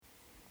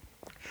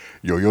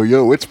Yo, yo,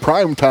 yo, it's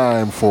prime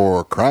time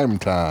for crime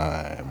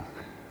time.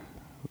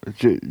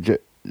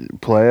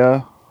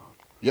 Playa?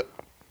 Yep.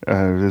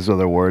 There's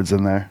other words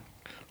in there.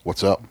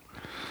 What's up?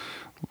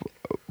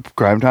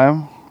 Crime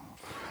time?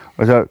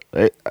 I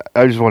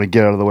just want to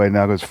get out of the way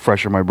now because it's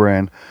fresh in my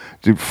brain.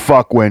 Dude,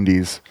 fuck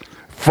Wendy's.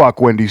 Fuck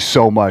Wendy's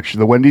so much.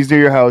 The Wendy's near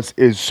your house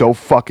is so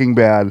fucking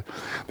bad.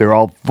 They're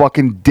all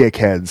fucking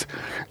dickheads.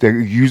 They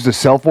use the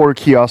self-order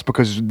kiosk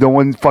because no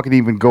one fucking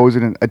even goes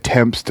in and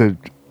attempts to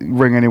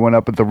ring anyone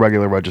up at the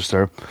regular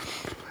register.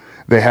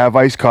 They have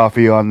iced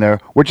coffee on there,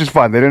 which is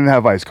fine. They didn't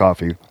have iced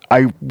coffee.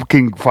 I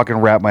can fucking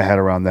wrap my head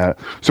around that.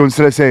 So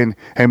instead of saying,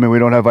 hey man, we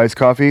don't have iced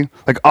coffee,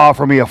 like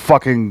offer me a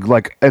fucking,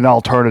 like an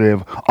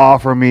alternative.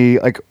 Offer me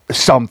like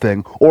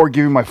something. Or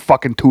give me my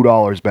fucking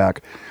 $2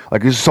 back.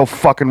 Like, this is so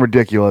fucking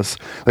ridiculous.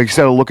 Like,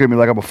 instead of looking at me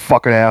like I'm a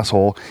fucking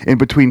asshole, in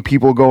between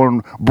people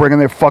going, bringing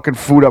their fucking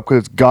food up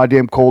because it's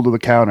goddamn cold to the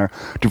counter.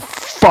 Dude,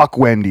 fuck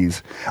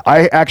Wendy's.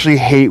 I actually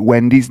hate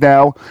Wendy's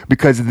now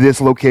because this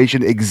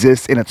location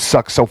exists and it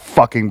sucks so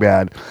fucking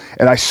bad.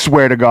 And I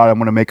swear to God, I'm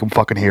going to make them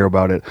fucking hear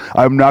about it.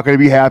 I'm not going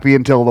to be happy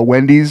until the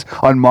Wendy's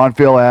on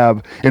Montvale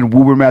Ave in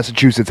Woburn,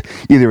 Massachusetts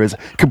either is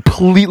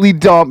completely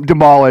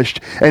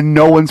demolished and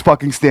no one's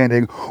fucking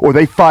standing, or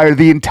they fire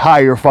the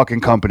entire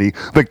fucking company.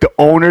 Like, the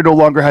owner no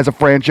longer has a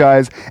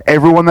franchise.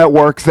 Everyone that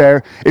works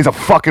there is a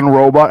fucking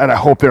robot, and I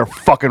hope they're a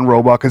fucking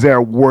robot because they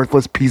are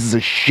worthless pieces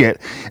of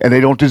shit, and they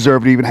don't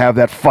deserve to even have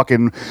that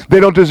fucking... They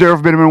don't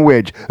deserve minimum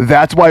wage.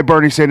 That's why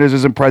Bernie Sanders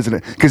isn't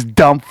president, because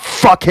dumb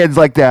fuckheads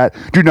like that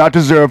do not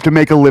deserve to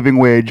make a living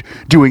wage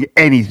doing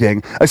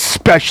anything,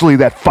 especially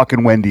that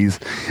fucking Wendy's.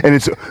 And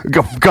it's a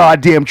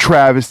goddamn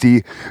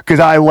travesty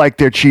because I like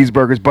their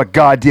cheeseburgers, but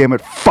goddamn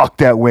it, fuck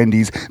that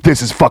Wendy's.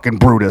 This is fucking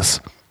Brutus.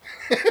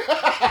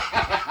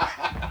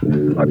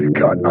 I'd be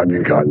caught, yeah.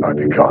 I'd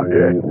be strong,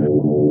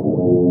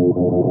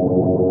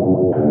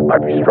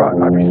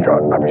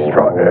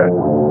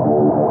 yeah.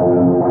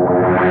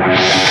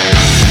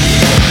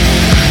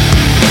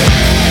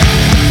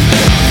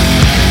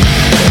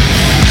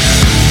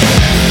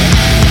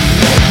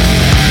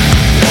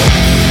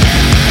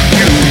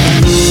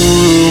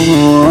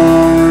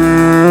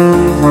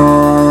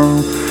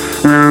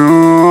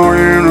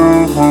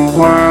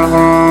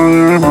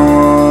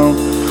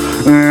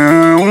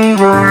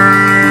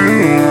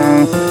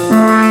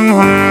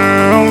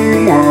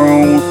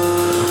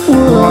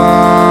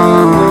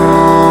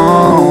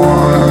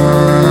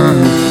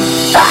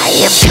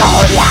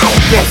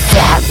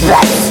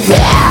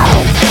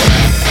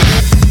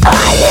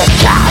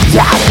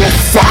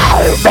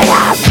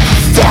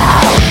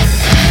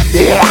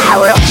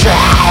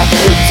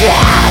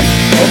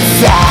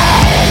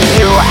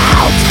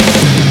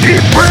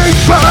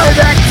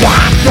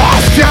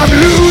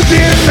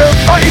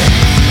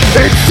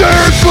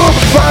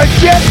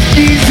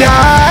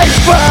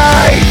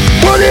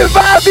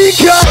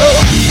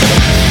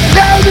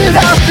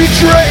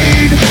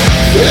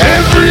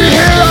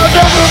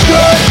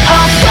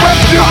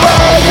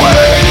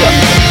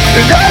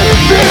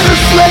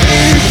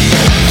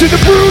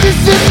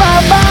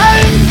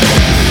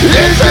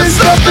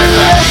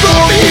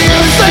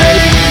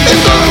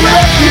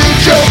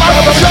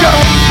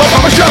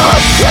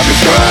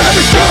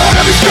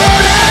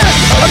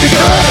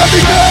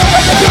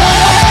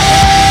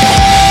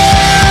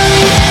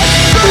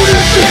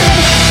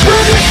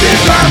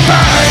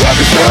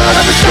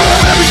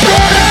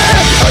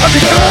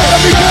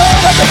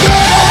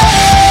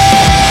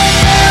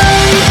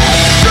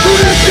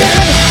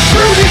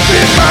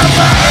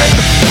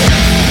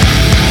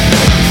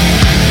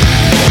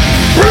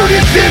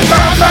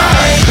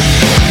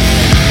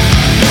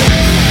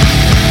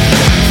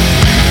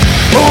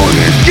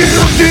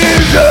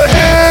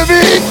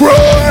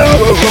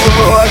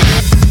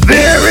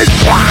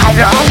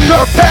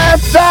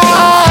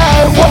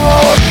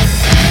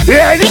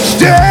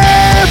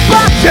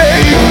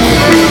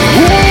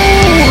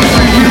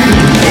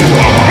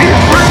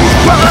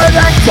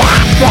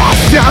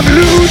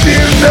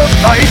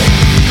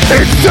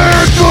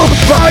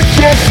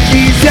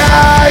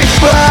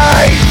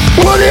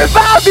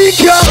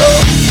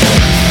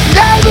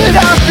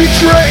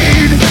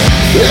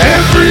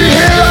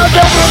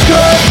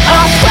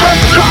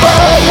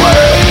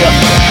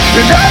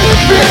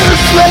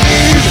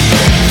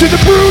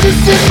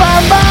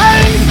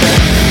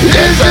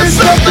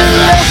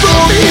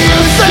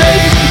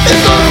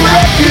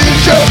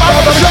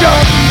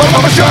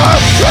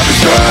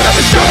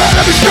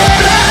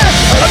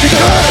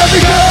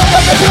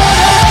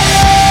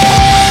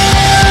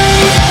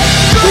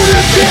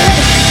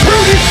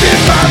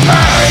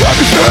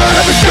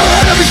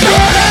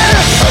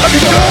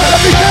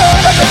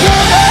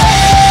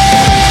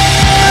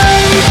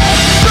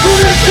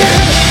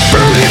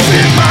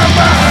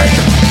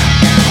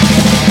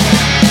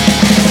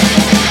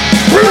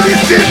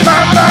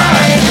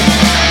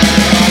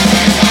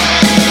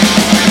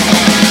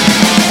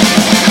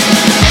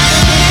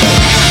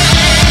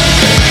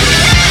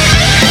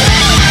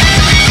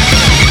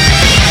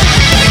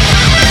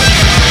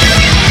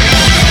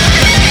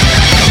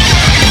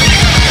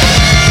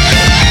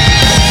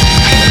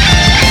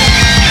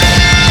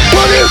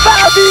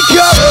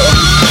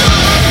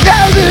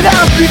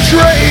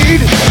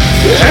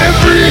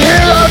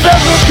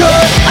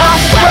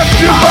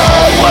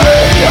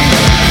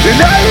 And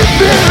I have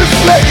been a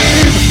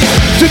slave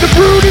to the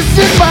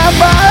brutest in my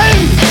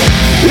mind.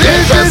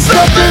 Is there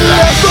something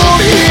left for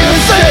me to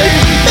say?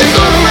 They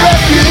go to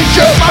refuge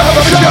of my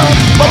mama shop,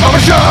 my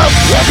mama shop.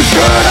 I've been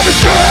scared, I've been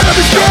scared, I've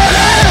been scared,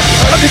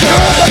 I've been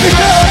scared, I've been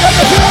scared,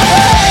 I've been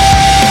scared.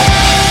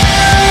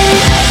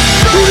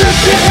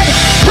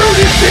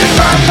 Brutish in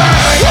my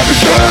mind. I've been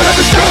scared, I've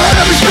been scared,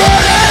 I've been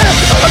scared,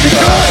 I've been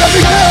scared, I've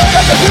been scared,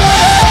 I've been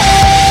scared.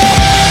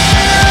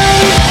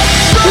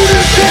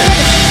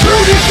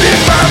 Brutish in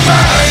my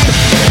mind.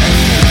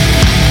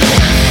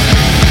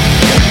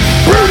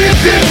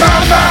 Brutish in my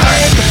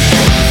mind.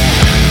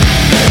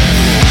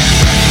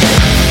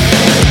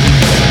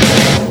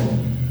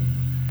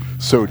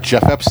 So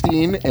Jeff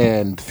Epstein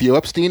and Theo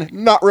Epstein,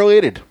 not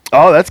related.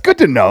 Oh, that's good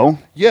to know.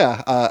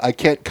 Yeah, I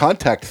can't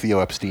contact Theo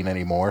Epstein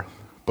anymore,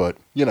 but,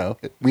 you know,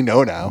 we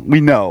know now.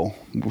 We know.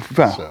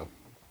 So,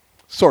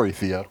 sorry,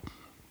 Theo.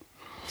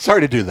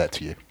 Sorry to do that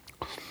to you.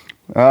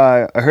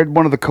 I heard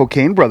one of the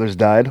Cocaine Brothers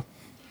died.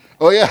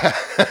 Oh, yeah.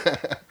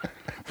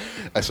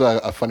 I saw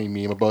a funny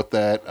meme about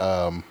that.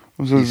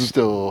 He's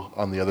still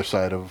on the other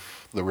side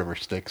of the river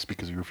Styx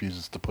because he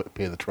refuses to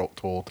pay the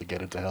toll to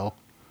get into hell.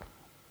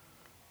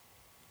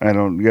 I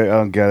don't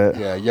get it.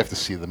 Yeah, you have to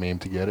see the meme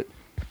to get it.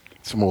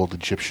 Some old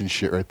Egyptian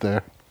shit right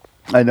there.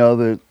 I know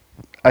that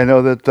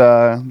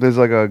there's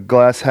like a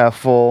glass half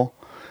full.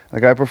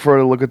 Like, I prefer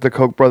to look at the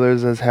Koch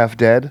brothers as half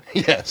dead.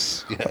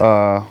 Yes.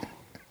 Yeah.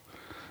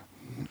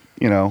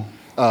 You know,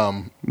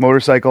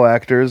 motorcycle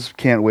actors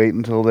can't wait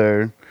until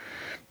they're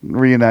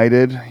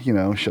reunited. You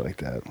know, shit like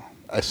that.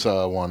 I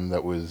saw one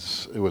it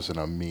wasn't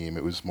a meme.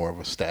 It was more of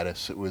a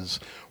status. It was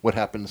what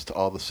happens to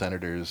all the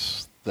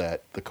senators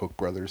that the Koch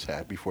brothers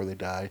had before they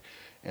die,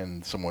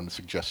 and someone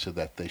suggested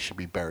that they should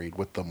be buried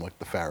with them like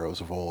the pharaohs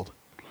of old.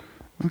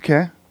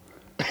 Okay.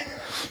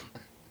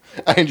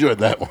 I enjoyed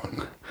that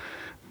one.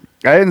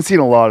 I hadn't seen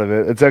a lot of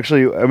it. It's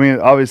actually, I mean,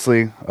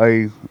 obviously,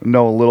 I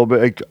know a little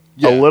bit,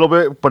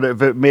 but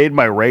if it made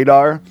my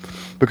radar,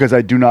 because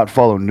I do not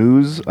follow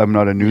news, I'm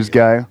not a news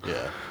guy.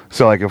 Yeah.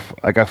 So, like, if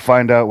I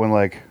find out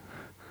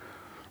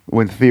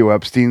when Theo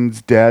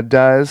Epstein's dad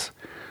dies,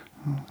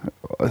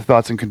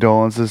 thoughts and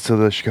condolences to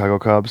the Chicago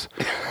Cubs.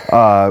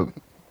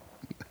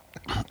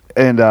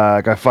 And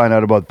I find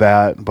out about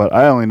that, but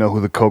I only know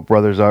who the Koch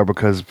brothers are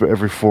because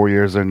every 4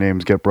 years their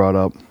names get brought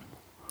up.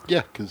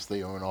 Yeah, because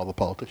they own all the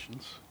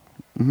politicians.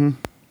 Mm-hmm.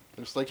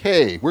 It's like,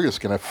 hey, we're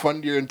just going to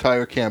fund your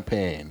entire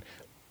campaign.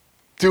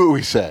 Do what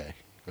we say.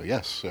 But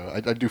yes, so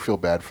I do feel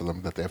bad for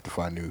them that they have to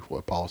find new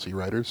policy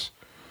writers.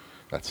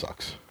 That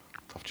sucks.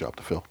 Tough job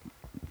to fill.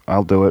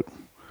 I'll do it.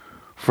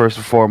 First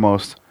and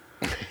foremost,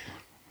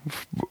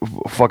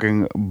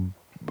 fucking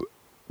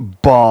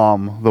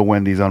bomb the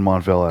Wendy's on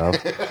Montville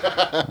Ave.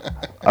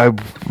 I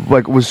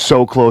was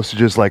so close to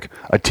just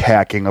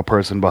attacking a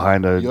person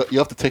behind a. You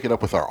have to take it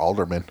up with our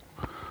alderman.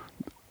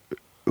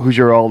 Who's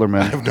your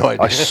alderman? I have no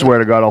idea. I swear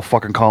to God, I'll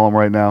fucking call him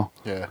right now.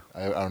 Yeah,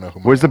 I don't know who.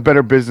 Where's the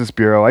Better Business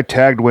Bureau? I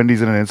tagged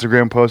Wendy's in an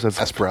Instagram post.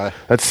 That's Bri.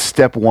 That's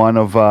step one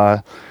of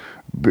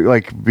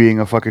being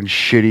a fucking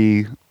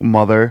shitty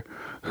mother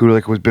who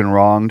was been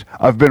wronged.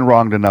 I've been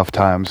wronged enough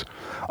times.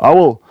 I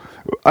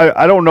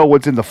don't know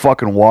what's in the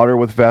fucking water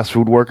with fast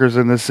food workers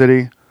in this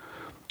city,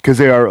 because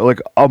they are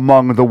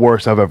among the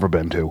worst I've ever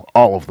been to.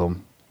 All of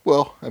them.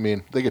 Well, I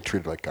mean, they get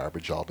treated like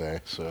garbage all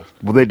day, so.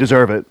 Well, they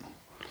deserve it.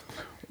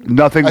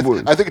 Nothing. I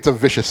think it's a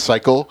vicious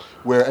cycle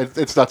where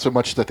it's not so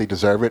much that they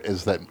deserve it,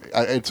 is that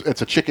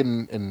it's a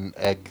chicken and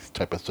egg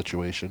type of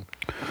situation.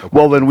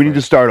 Well, then we need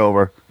to start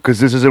over because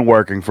this isn't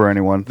working for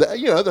anyone.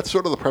 That's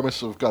sort of the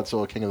premise of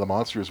Godzilla King of the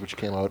Monsters, which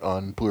came out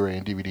on Blu-ray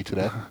and DVD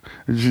today.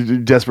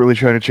 Desperately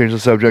trying to change the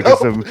subject. No,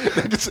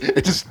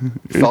 it just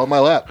fell in my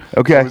lap.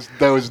 Okay,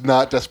 that was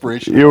not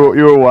desperation. You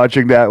were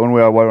watching that when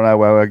I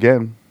went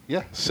again.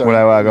 Yeah. When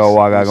I go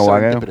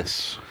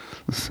serendipitous.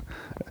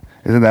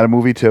 Isn't that a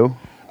movie too?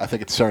 I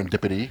think it's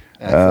Serendipity.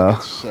 And I think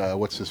it's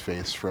what's his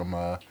face from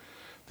the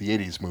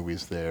 '80s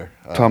movies there.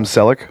 Tom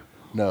Selleck.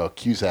 No,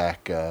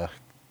 Cutesak.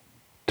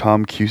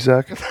 Tom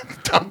Cutesak.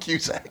 Tom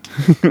Cutesak.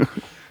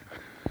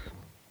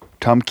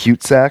 Tom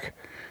Cutesak.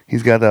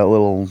 He's got that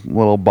little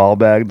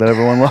Ballbag that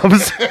everyone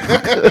loves.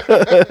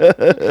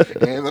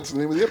 And that's the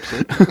name of the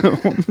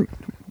episode.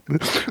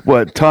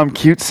 What, Tom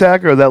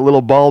Cutesak or that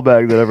little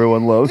Ballbag that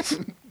everyone loves?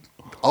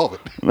 All of it.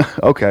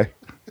 Okay.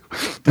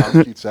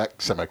 Tom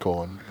Cutesak,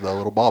 semicolon, the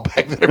little ball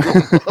bag that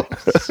everyone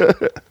loves.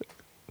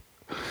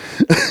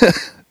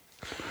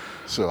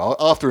 So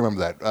I'll have to remember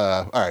that.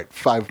 All right,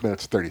 5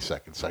 minutes, 30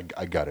 seconds.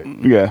 I got it.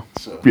 Yeah.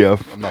 So yeah.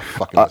 I'm not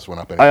fucking this one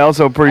up anymore. I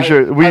also pretty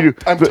sure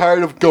I'm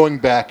tired of going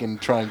back and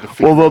trying to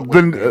figure out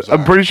what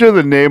I'm pretty sure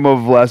the name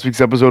of last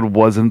week's episode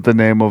wasn't the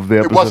name of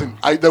the episode. It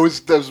wasn't. That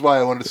was why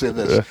I wanted to say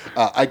this.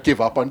 I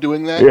give up on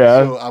doing that.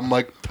 Yeah. So I'm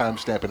time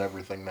stamping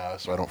everything now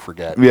so I don't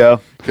forget. Yeah.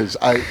 Because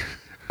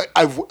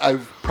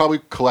I've probably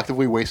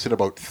collectively wasted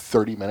about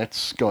 30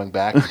 minutes going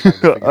back.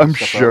 I'm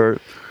sure.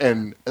 Out,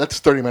 and that's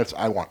 30 minutes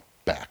I want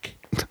back.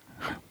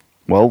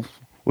 Well,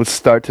 let's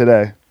start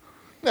today.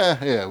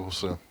 Yeah, we'll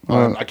see.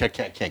 I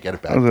can't get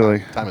it back. Really?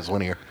 Time is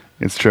linear.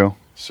 It's true.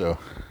 So,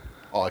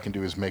 all I can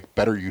do is make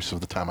better use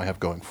of the time I have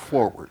going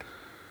forward.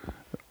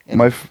 And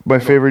My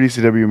favorite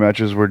ECW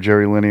matches were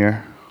Jerry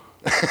Linear.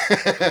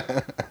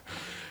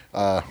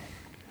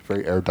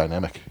 very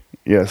aerodynamic.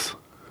 Yes.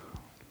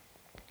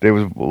 There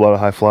was a lot of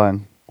high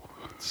flying.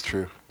 It's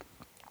true.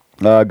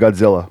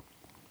 Godzilla.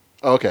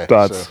 Okay.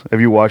 Thoughts? So, have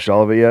you watched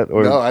all of it yet?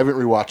 Or? no, I haven't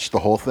rewatched the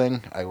whole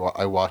thing. I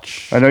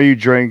watch. I know you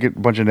drank a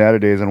bunch of Natty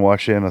Days and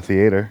watched it in a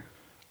theater.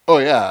 Oh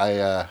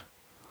yeah,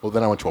 well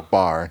then I went to a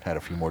bar and had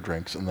a few more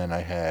drinks, and then I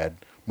had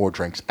more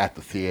drinks at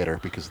the theater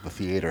because the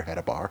theater had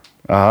a bar.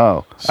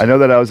 Oh. I know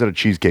that I was at a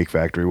Cheesecake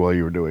Factory while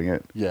you were doing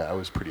it. Yeah, I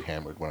was pretty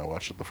hammered when I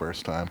watched it the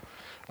first time.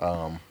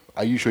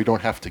 I usually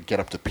don't have to get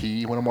up to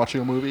pee when I'm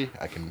watching a movie.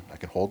 I can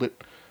hold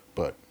it,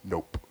 but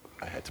nope,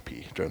 I had to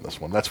pee during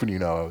this one. That's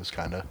when I was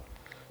kind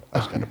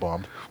of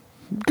bummed.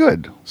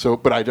 Good. So,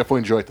 but I definitely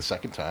enjoy it the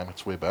second time.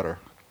 It's way better.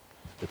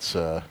 It's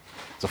a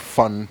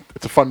fun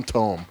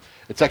tome.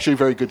 It's actually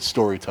very good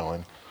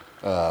storytelling.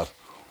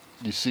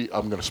 You see,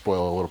 I'm going to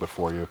spoil a little bit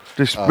for you.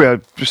 Just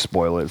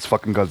spoil it. It's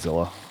fucking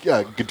Godzilla.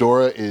 Yeah,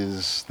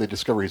 Ghidorah they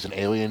discover he's an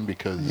alien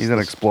because He's an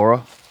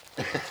explorer.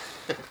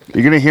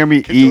 You're gonna hear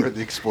me Ghidorah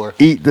the Explorer.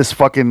 eat this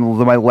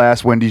my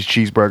last Wendy's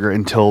cheeseburger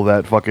until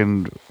that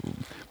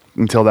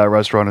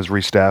restaurant is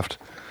restaffed.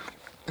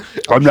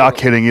 I'm not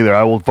kidding either.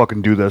 I will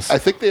fucking do this. I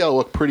think they all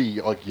look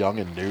pretty like young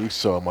and new,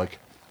 so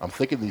I'm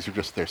thinking these are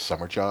just their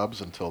summer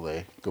jobs until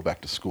they go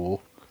back to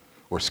school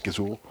or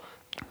skizool.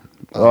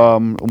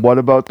 What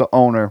about the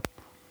owner?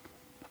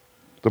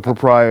 The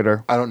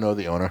proprietor? I don't know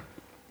the owner.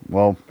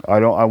 Well, I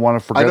want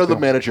to forget. I know the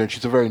manager, and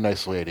she's a very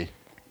nice lady.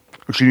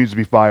 She needs to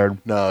be fired.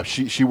 No,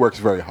 she works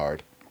very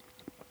hard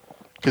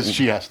because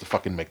she has to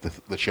fucking make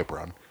the ship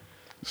run.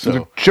 So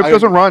The ship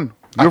doesn't run.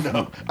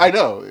 I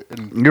know.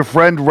 And Your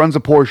friend runs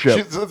a poor ship.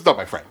 it's not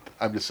my friend.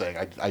 I'm just saying.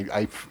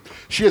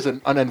 She has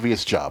an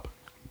unenvious job.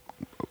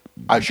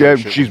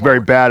 She's very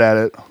bad at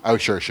it. I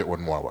was sure shit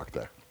wouldn't want to work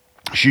there.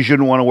 She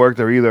shouldn't want to work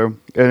there either.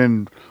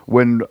 And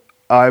when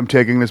I'm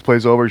taking this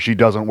place over, she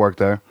doesn't work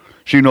there.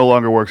 She no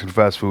longer works in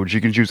fast food.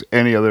 She can choose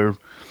any other.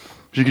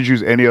 She can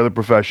choose any other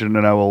profession,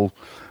 and I'll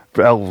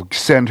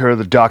send her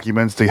the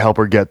documents to help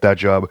her get that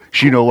job.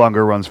 She no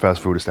longer runs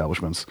fast food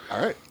establishments.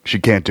 All right. She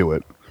can't do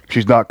it.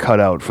 She's not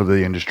cut out for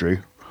the industry.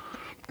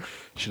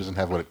 She doesn't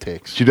have what it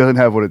takes. She doesn't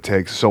have what it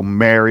takes. So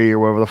Mary, or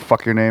whatever the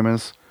fuck your name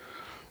is.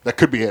 That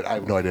could be it. I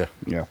have no idea.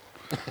 Yeah.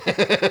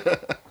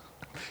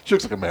 She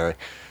looks like a Mary.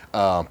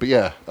 But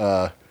yeah.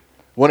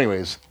 Well,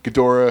 anyways,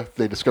 Ghidorah,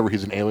 they discover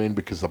he's an alien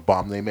because the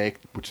bomb they make,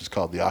 which is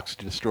called the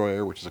Oxygen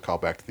Destroyer, which is a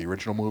callback to the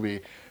original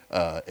movie,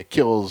 it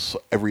kills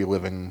every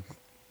living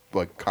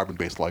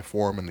carbon-based life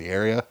form in the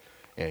area,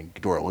 and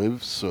Ghidorah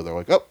lives, so they're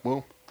like, oh,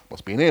 well,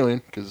 must be an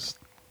alien, because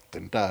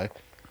didn't die.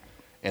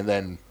 And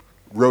then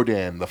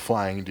Rodan, the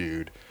flying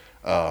dude,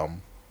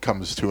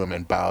 comes to him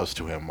and bows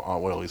to him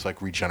while he's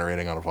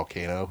regenerating on a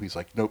volcano. He's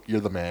like, nope,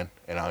 you're the man,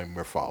 and I'm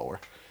your follower.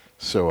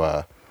 So,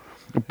 yeah,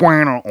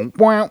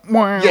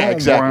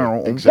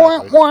 exactly.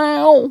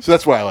 So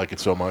that's why I like it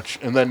so much.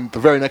 And then the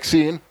very next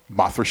scene,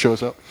 Mothra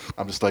shows up.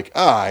 I'm just like,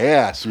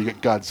 yeah, so you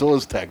get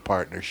Godzilla's tag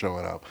partner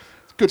showing up.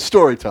 Good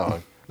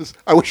storytelling.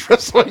 I wish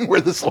wrestling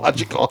were this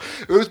logical.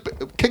 It was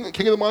King of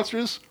the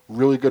Monsters,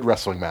 really good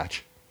wrestling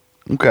match.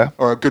 Okay.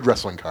 Or a good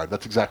wrestling card.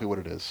 That's exactly what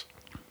it is.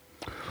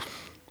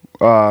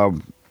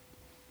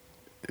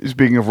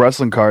 Speaking of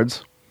wrestling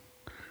cards,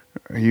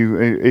 are you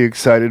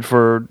excited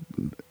for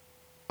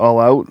All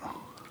Out?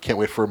 Can't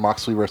wait for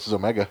Moxley versus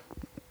Omega.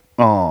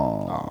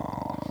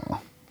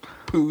 Oh.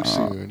 Poo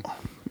soon.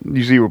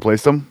 You see you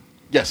replaced them?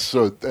 Yes,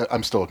 so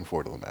I'm still looking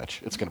forward to the match.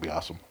 It's going to be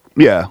awesome.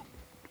 Yeah.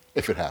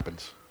 If it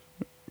happens.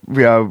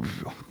 Yeah.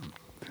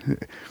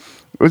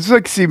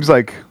 It seems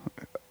like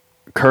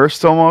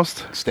cursed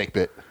almost. Steak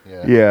bit.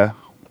 Yeah.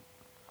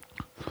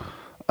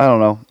 I don't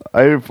know.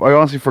 I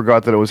honestly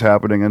forgot that it was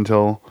happening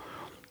until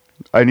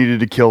I needed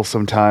to kill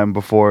some time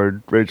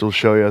before Rachel's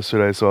show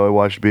yesterday, so I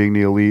watched Being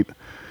the Elite.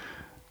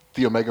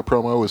 The Omega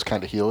promo was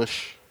kind of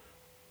heelish.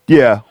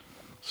 Yeah.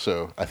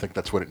 So I think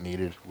that's what it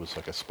needed, was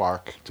a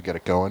spark to get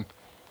it going.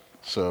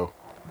 So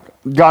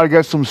Gotta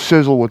get some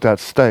sizzle with that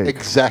steak.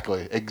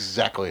 Exactly.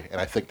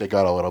 And I think they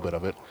got a little bit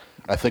of it.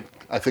 I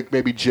think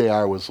maybe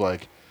JR was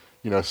like,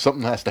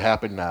 something has to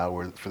happen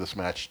now for this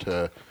match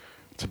to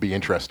be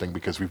interesting,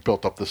 because we've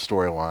built up this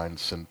storyline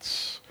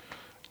since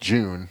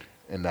June,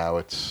 and now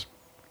it's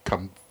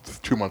come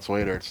 2 months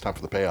later. It's time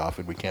for the payoff,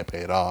 and we can't pay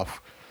it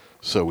off.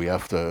 So we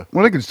have to.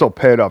 Well, they can still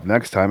pay it off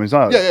next time. He's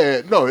not.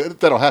 Yeah. No,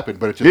 that'll happen.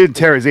 But he didn't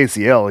tear his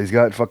ACL. He's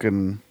got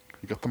fucking.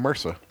 He got the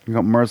MRSA. He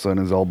got MRSA in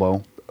his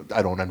elbow.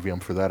 I don't envy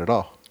him for that at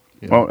all.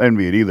 I don't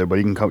envy it either, but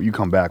you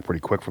come back pretty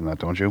quick from that,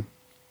 don't you?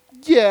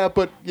 Yeah,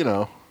 but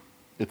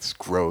it's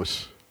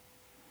gross.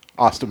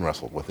 Austin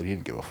wrestled with it. He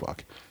didn't give a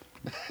fuck.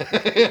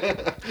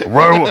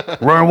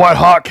 Running white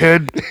hot,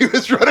 kid. He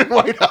was running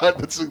white hot.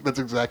 That's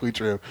exactly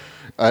true.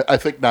 I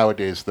think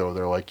nowadays, though,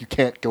 they're like, you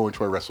can't go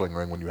into a wrestling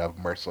ring when you have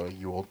MRSA.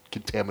 You will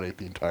contaminate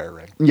the entire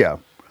ring. Yeah.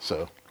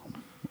 So.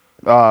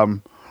 I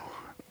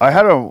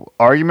had an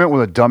argument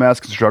with a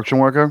dumbass construction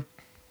worker.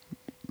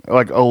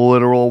 A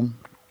literal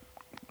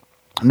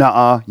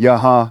nuh-uh,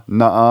 yeah-huh,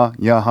 nuh-uh,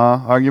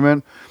 yeah-huh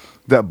argument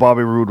that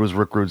Bobby Roode was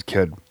Rick Rude's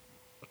kid.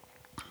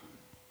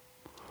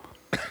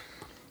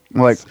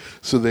 Like,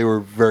 So they were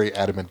very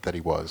adamant that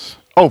he was.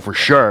 oh, for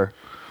sure.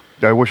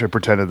 I wish I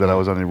pretended that I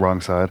was on the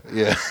wrong side.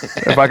 Yeah.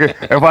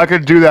 If I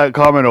could do that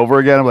comment over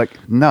again, I'm like,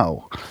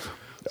 no.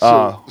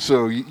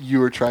 So you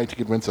were trying to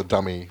convince a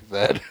dummy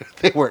that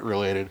they weren't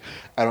related.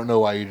 I don't know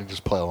why you didn't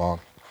just play along.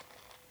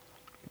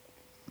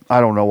 I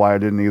don't know why I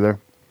didn't either.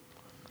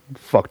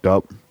 Fucked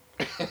up.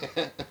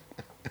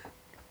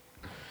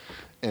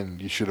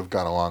 And you should have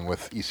gone along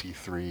with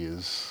EC3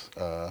 as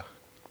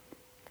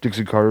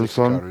Dixie Carter's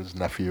son. Carter's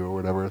nephew or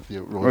whatever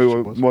the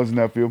relationship Was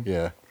nephew.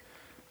 Yeah.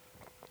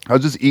 I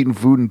was just eating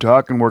food and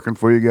talking, working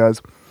for you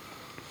guys.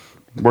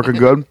 Working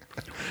good.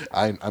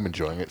 I'm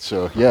enjoying it.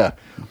 So, yeah,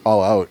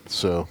 all out.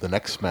 So, the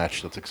next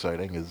match that's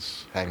exciting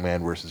is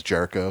Hangman versus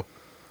Jericho.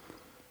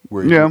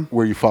 Where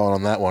are you falling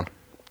on that one?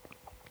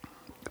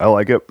 I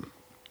like it.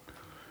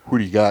 Who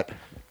do you got?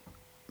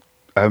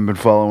 I haven't been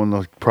following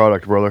the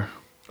product, brother.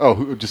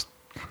 Oh, just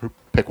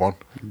pick one.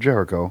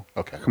 Jericho.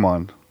 Okay. Come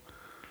on.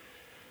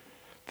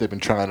 They've been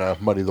trying to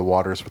muddy the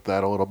waters with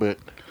that a little bit.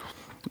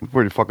 It's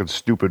pretty fucking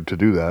stupid to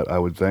do that, I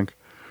would think.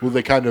 Well,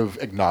 they kind of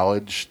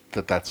acknowledge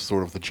that that's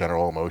sort of the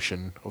general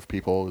emotion of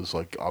people is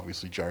like,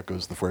 obviously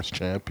Jericho's the first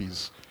champ.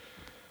 He's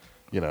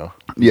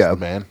the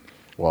man.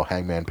 Well,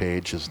 Hangman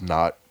Page is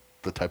not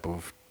the type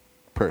of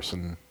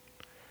person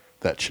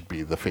that should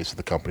be the face of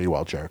the company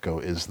while Jericho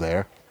is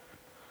there.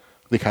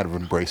 They kind of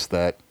embrace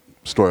that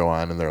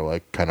storyline and they're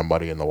like kind of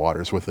muddying the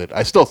waters with it.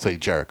 I still say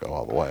Jericho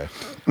all the way.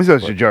 I still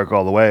say Jericho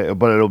all the way,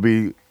 but it'll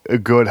be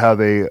good how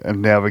they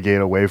navigate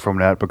away from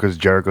that because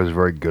Jericho is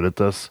very good at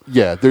this.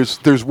 Yeah,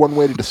 there's one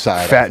way to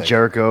decide. Fat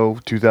Jericho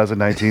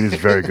 2019 is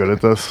very good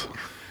at this.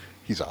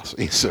 He's awesome.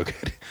 He's so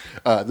good.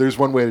 There's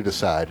one way to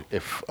decide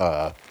if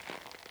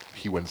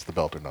he wins the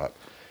belt or not.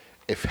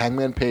 If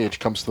Hangman Page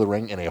comes to the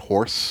ring in a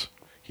horse,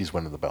 he's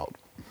winning the belt.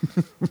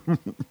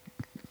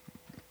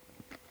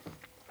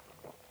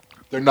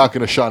 They're not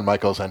going to Shawn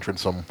Michaels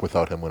entrance him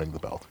without him winning the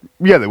belt.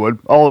 Yeah, they would.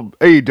 All of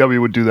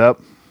AEW would do that.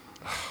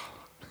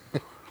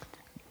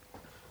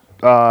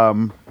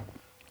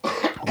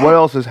 What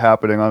else is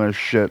happening on this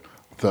shit?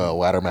 The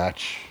ladder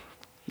match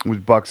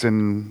With Bucks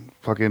and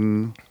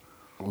fucking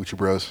Lucha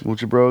Bros.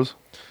 Lucha Bros.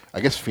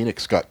 I guess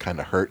Phoenix got kind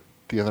of hurt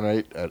the other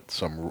night at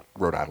some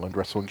Rhode Island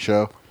wrestling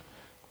show.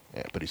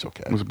 Yeah, but he's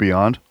okay. Was it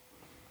Beyond?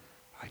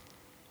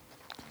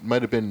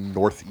 Might have been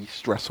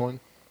Northeast Wrestling.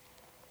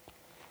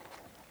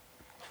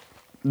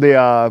 They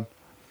I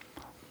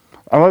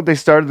don't know if they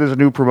started this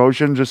new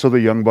promotion just so the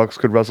Young Bucks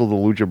could wrestle the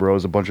Lucha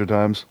Bros a bunch of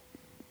times.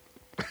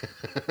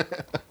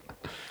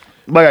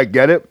 Like, I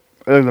get it.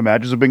 I think the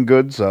matches have been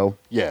good, so.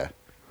 Yeah.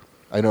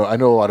 I know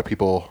a lot of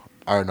people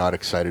are not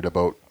excited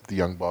about the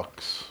Young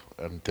Bucks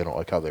and they don't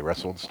like how they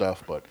wrestle and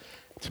stuff, but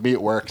to me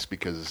it works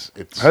because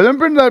it's...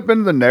 Hasn't that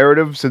been the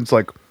narrative since,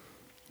 like,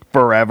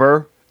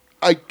 forever?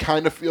 I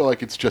kind of feel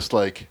like it's just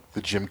like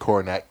the Jim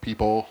Cornette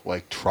people,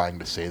 like, trying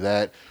to say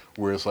that.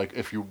 Whereas, like,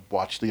 if you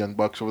watch the Young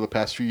Bucks over the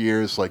past few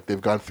years, like,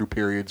 they've gone through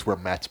periods where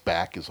Matt's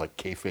back is, like,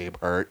 kayfabe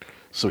hurt,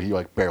 so he,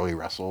 like, barely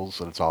wrestles,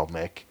 and it's all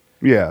Mick.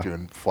 Yeah.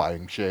 Doing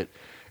flying shit.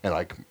 And,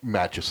 like,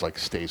 Matt just, like,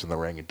 stays in the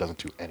ring and doesn't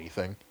do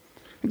anything.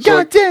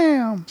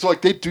 Goddamn! So,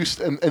 like, they do,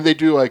 and they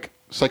do, like,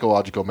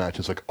 psychological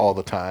matches, like, all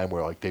the time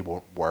where, like, they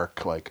won't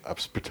work, like, a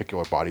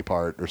particular body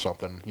part or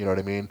something. You know what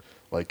I mean?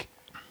 Like,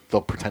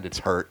 they'll pretend it's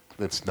hurt.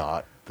 It's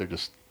not. They're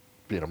just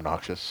being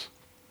obnoxious.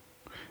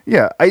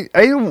 Yeah, I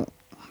don't...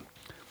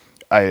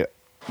 I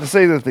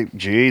say that they...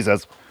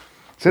 Jesus.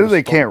 Say that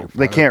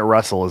they can't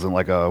wrestle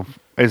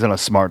isn't a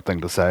smart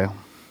thing to say.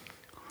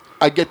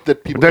 I get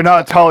that people... They're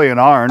not Tully and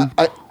Arn.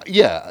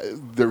 Yeah,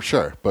 they're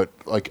sure. But,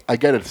 like, I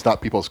get it. It's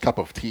not people's cup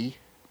of tea.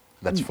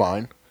 That's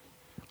fine.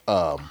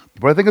 But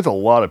I think it's a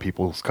lot of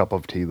people's cup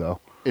of tea,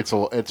 though. It's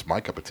my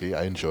cup of tea.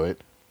 I enjoy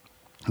it.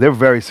 They're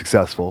very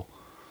successful.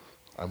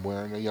 I'm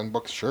wearing a Young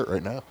Bucks shirt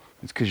right now.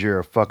 It's because you're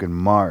a fucking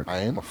mark. I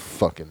am a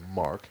fucking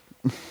mark.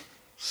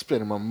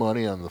 Spending my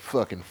money on the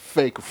fucking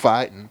fake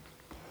fighting.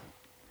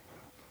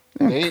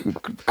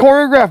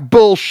 Choreographed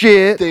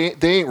bullshit. They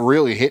ain't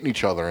really hitting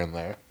each other in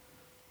there.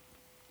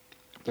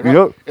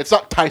 It's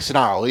not Tyson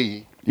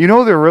Ali. You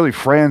know they're really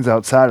friends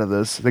outside of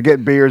this. They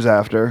get beers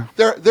after.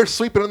 They're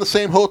sleeping in the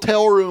same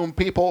hotel room,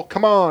 people.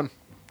 Come on.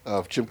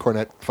 Jim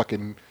Cornette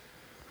fucking...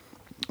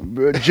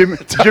 Jim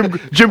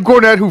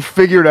Cornette who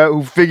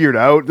figured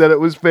out that it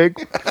was fake.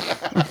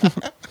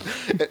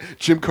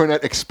 Jim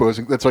Cornette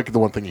exposing... That's like the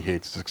one thing he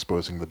hates is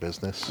exposing the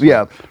business.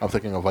 Yeah. I'm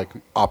thinking of like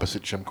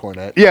opposite Jim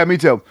Cornette. Yeah, me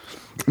too.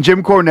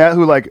 Jim Cornette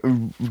who like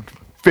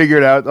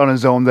figured out on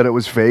his own that it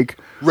was fake.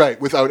 Right,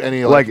 without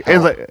any in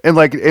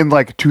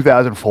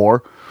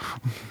 2004.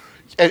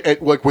 And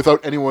like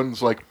without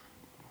anyone's like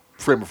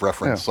frame of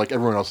reference. Yeah. Like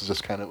everyone else is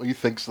just kind of... He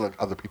thinks that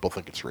other people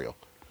think it's real.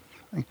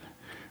 Have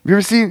you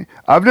ever seen...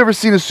 I've never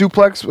seen a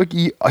suplex. Like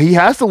he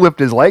has to lift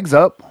his legs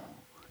up.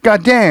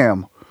 God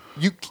damn.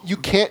 You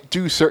can't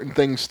do certain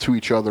things to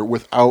each other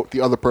without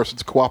the other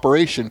person's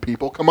cooperation,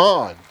 people. Come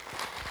on.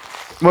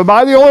 Am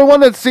I the only one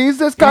that sees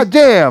this? God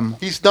damn.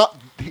 He's not.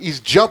 He's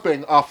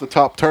jumping off the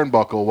top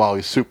turnbuckle while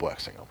he's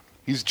suplexing him.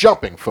 He's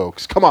jumping,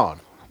 folks. Come on.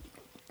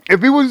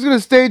 If he was going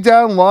to stay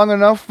down long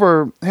enough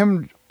for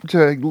him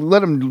to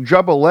let him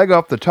jump a leg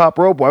off the top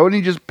rope, why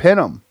wouldn't he just pin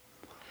him?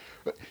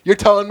 You're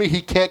telling me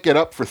he can't get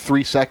up for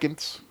 3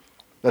 seconds?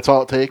 That's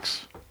all it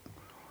takes?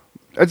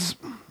 I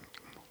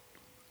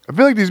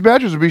feel like these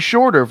matches would be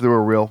shorter if they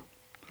were real.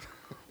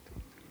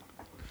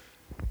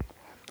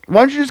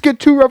 Why don't you just get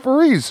 2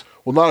 referees?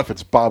 Well, not if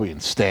it's Bobby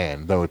and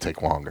Stan. That would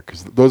take longer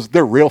because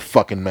they're real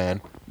fucking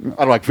men.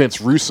 Unlike Vince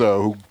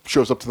Russo, who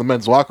shows up to the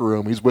men's locker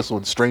room, he's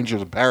whistling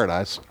 "Strangers in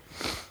Paradise."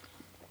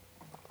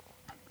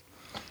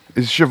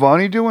 Is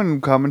Shivani doing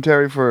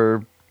commentary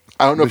for?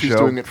 I don't know if he's show?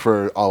 doing it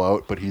for All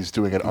Out, but he's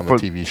doing it on the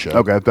TV show.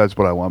 Okay, that's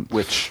what I want.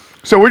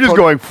 So we're just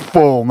going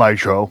full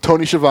Nitro.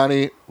 Tony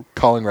Schiavone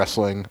calling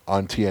wrestling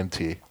on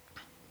TNT.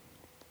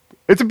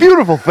 It's a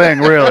beautiful thing,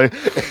 really.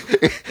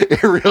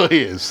 It really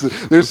is.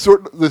 There's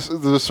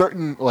a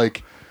certain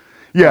like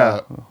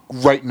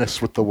rightness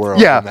with the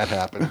world when that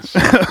happens.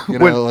 You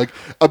know, like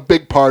a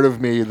big part of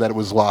me that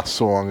was lost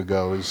so long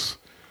ago is.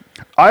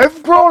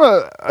 I've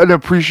grown an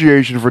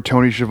appreciation for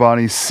Tony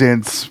Schiavone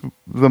since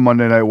the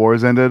Monday Night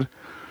Wars ended.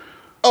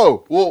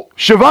 Oh well,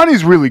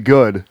 Schiavone's really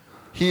good.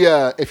 He,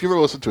 if you ever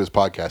listen to his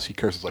podcast, he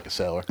curses like a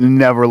sailor.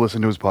 Never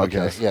listened to his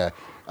podcast. Okay, yeah.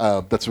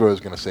 That's what I was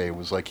going to say. It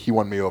was like he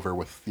won me over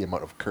with the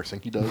amount of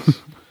cursing he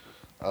does.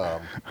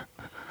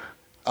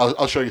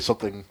 I'll show you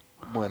something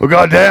when. Oh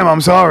goddamn!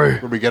 I'm sorry.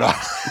 When we get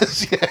off.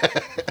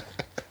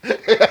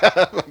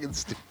 Fucking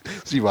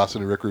Steve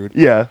Austin and Rick Rude.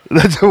 Yeah,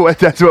 that's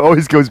what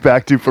always goes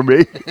back to for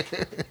me.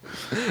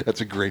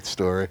 That's a great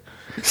story.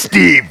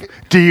 Steve,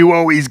 do you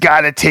always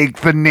gotta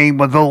take the name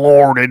of the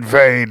Lord in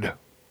vain?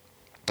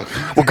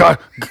 Well,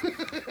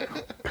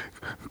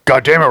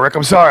 God damn it, Rick!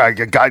 I'm sorry.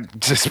 Goddamn,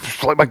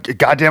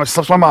 it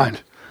slips my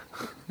mind.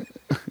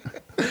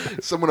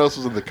 Someone else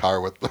was in the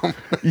car with them.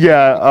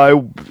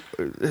 Yeah,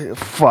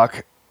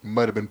 fuck.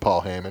 Might have been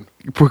Paul Heyman.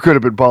 Could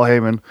have been Paul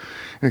Heyman.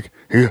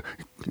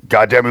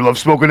 Goddamn, he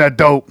loves smoking that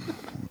dope.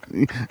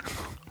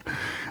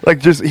 Like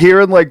just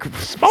hearing like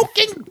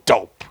smoking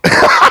dope.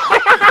 I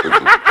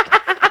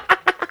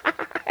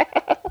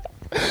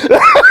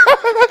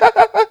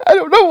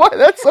don't know why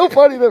that's so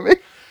funny to me.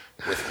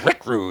 With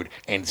Rick Rude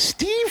and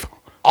Steve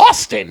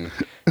Austin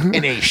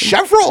in a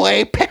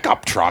Chevrolet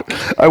pickup truck.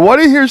 I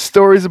want to hear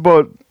stories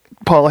about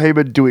Paul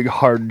Heyman doing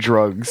hard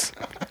drugs.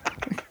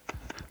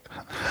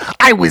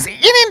 I was in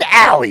an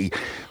alley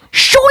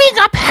shooting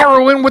up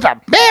heroin with a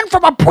man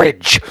from a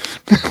bridge.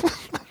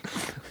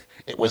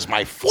 It was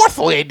my 4th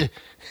lid,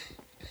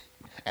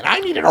 and I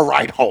needed a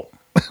ride home.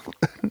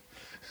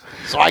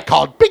 So I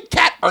called Big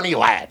Cat Ernie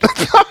Ladd.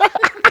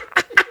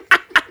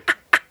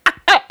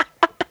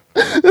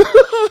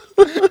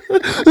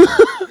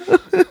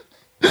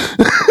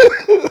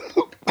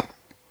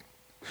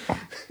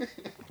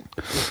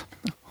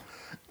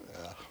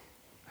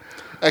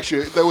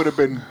 Actually, that would have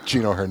been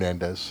Gino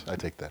Hernandez. I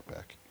take that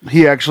back.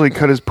 He actually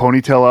cut his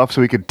ponytail off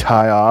so he could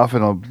tie off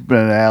in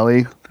an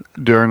alley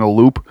during a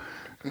loop.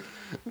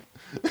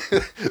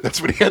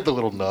 That's when he had the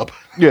little nub.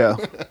 Yeah.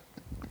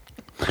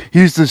 He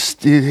used to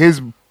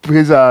his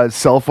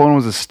cell phone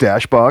was a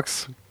stash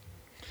box.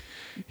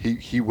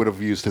 He would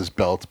have used his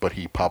belt, but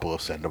he Pablo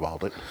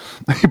Sandoval'd it.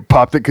 He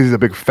popped it because he's a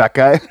big fat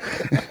guy.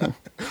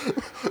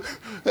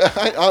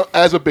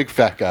 As a big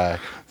fat guy,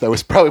 that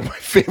was probably my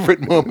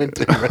favorite moment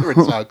in Red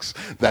Sox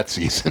that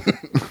season.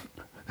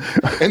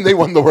 And they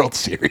won the World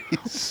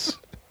Series.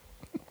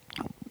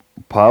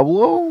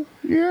 Pablo?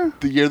 Yeah.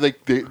 The year they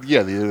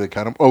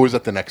kind of. Oh, was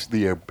that the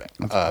year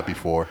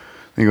before?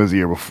 I think it was the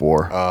year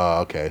before.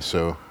 Okay,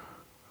 so.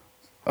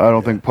 I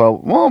don't think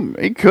Pablo. Well,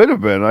 it could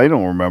have been. I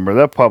don't remember.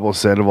 That Pablo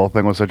Sandoval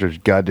thing was such a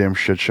goddamn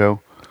shit show.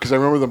 Because I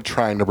remember them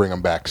trying to bring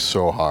him back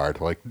so hard.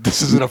 Like,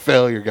 this isn't a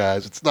failure,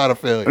 guys. It's not a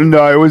failure.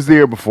 No, it was the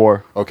year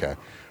before. Okay.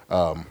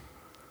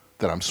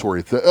 Then I'm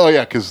sorry. Oh,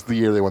 yeah, because the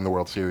year they won the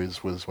World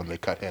Series was when they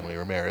cut Hanley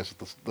Ramirez at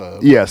the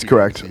yes,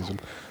 correct. Season.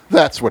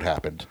 That's what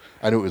happened.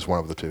 I knew it was one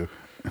of the two,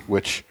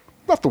 which,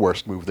 not the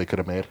worst move they could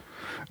have made.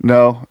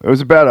 No, it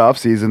was a bad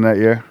offseason that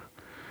year.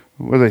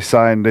 Where they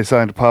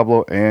signed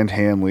Pablo and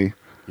Hanley.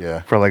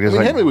 Yeah. For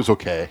Hanley was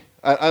okay.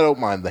 I don't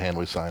mind the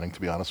Hanley signing,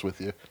 to be honest with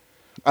you.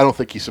 I don't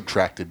think he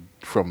subtracted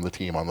from the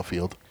team on the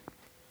field.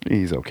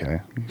 He's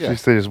okay. Yeah.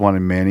 They just wanted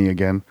Manny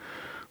again.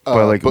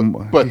 But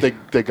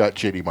they got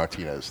JD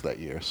Martinez that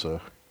year, so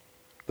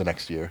the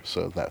next year.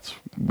 So that's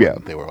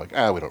they were like,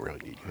 we don't really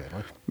need you,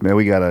 Hanley. Man,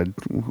 we got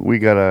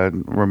a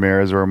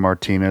Ramirez or a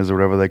Martinez or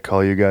whatever they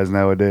call you guys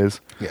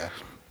nowadays. Yeah.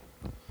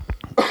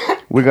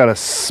 We got a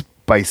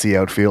spicy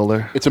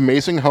outfielder. It's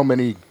amazing how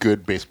many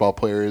good baseball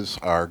players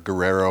are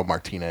Guerrero,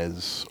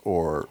 Martinez,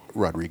 or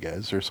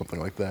Rodriguez or something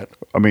like that.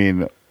 I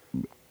mean,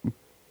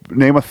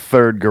 name a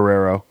third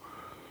Guerrero.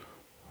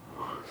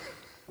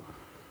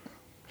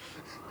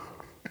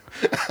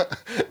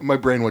 My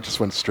brain just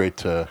went straight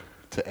to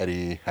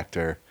Eddie,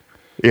 Hector,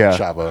 Yeah.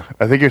 Chavo.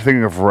 I think you're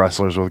thinking of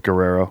wrestlers with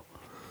Guerrero.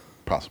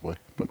 Possibly.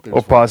 But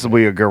Or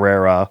possibly a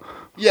Guerrera.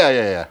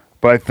 Yeah.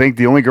 But I think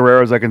the only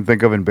Guerreros I can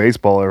think of in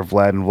baseball are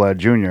Vlad and Vlad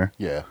Jr.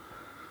 Yeah.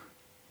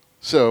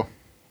 So,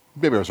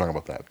 maybe I was wrong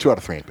about that. 2 out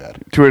of 3 ain't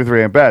bad. 2 out of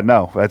 3 ain't bad.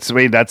 No, that's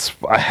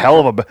a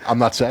hell of a. I'm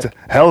not sad.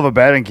 Hell of a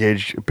batting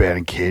cage.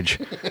 Batting cage.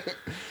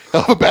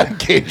 Hell of a batting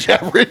cage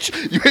average.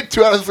 You hit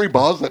 2 out of 3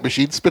 balls that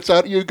machine spits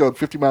out at you going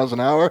 50 miles an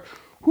hour.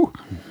 Whew.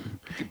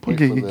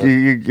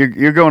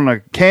 You're going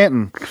to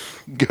Canton.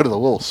 Go to the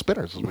little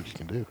spinners is what you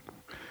can do.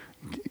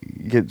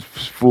 Get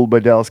fooled by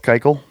Dallas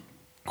Keuchel.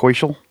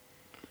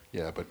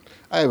 Yeah, but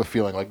I have a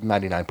feeling like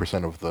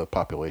 99% of the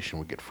population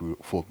would get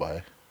fooled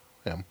by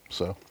him.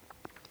 So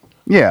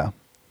Yeah.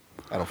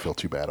 I don't feel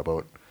too bad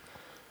about,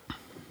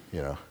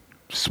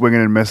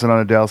 Swinging and missing on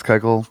a Dallas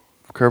Keuchel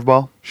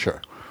curveball.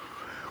 Sure.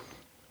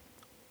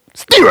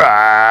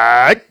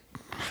 Strike!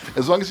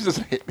 As long as he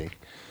doesn't hit me.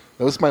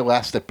 That was my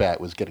last at bat,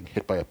 was getting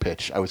hit by a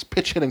pitch. I was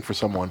pitch hitting for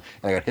someone,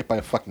 and I got hit by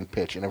a fucking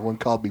pitch, and everyone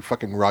called me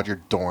fucking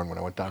Roger Dorn when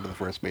I went down to the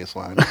first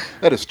baseline.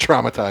 That is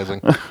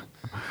traumatizing.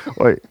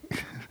 Wait,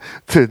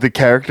 the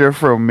character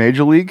from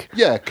Major League?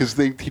 Yeah, because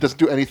he doesn't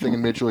do anything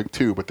in Major League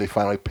 2, but they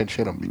finally pinch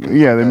hit him.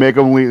 Yeah, they make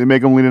him lean. They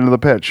make him lean into the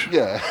pitch.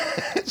 Yeah,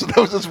 so that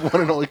was his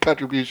one and only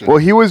contribution. Well,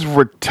 he was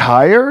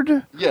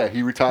retired. Yeah,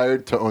 he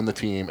retired to own the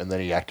team, and then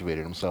he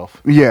activated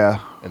himself. Yeah,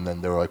 And then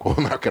they were like, "Well,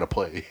 I'm not gonna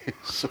play,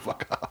 so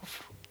fuck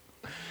off."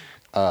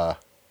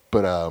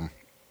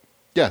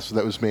 Yeah, so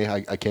that was me.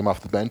 I came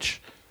off the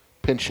bench,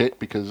 pinch hit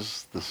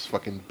because this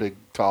fucking big,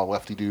 tall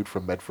lefty dude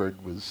from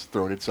Medford was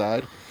thrown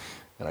inside,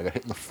 and I got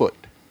hit in the foot.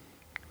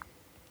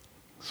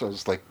 So I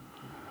was like,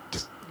 they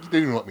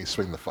didn't even let me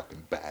swing the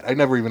fucking bat. I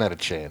never even had a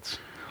chance.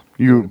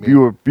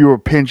 you were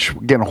pinch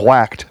getting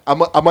whacked. I'm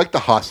like the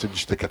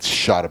hostage that gets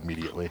shot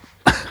immediately.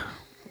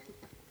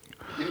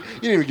 You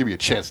didn't even give me a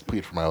chance to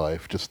plead for my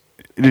life. Just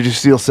Did you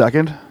steal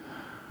second?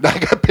 I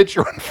got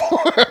pitcher on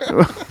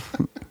 4.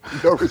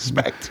 No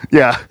respect.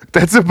 Yeah,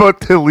 that's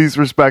about the least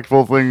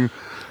respectful thing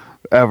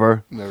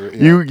ever. Never,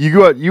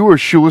 yeah. You were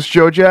shoeless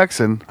Joe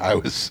Jackson. I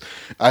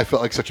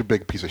felt like such a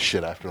big piece of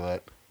shit after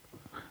that.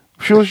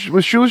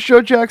 Was shoeless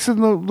Joe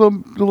Jackson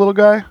the little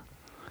guy?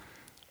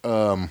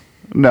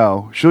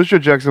 No, shoeless Joe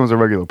Jackson was a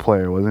regular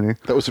player, wasn't he?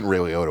 That wasn't Ray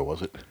Liotta,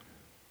 was it?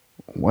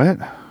 What?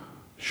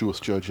 Shoeless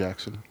Joe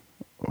Jackson.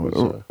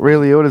 Ray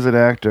Liotta's an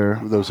actor.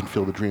 That was in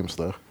Field of Dreams,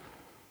 though.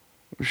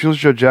 Shoeless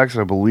Joe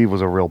Jackson, I believe,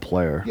 was a real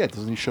player. Yeah,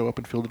 doesn't he show up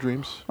in Field of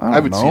Dreams? I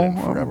haven't don't seen know. him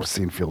forever. I've never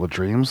seen Field of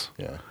Dreams.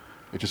 Yeah,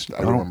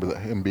 I remember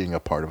him being a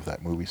part of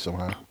that movie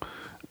somehow.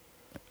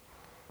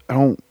 I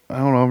don't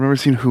know. I've never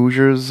seen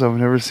Hoosiers. I've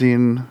never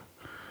seen.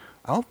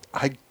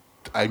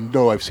 I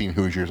know I've seen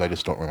Hoosiers. I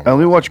just don't remember. I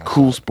only watch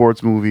cool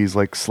sports movies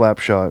like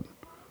Slapshot.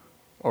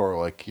 Or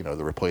like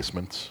The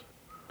Replacements.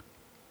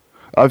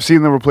 I've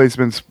seen The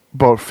Replacements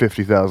about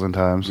 50,000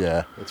 times.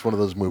 Yeah, it's one of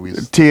those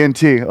movies.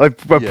 TNT. I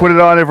put it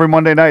on every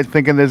Monday night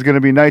thinking there's going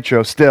to be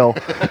Nitro still.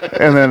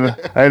 And then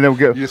I end up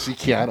getting... You see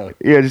Keanu.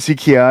 Yeah, to see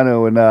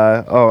Keanu and...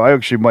 I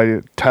actually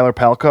might... Tyler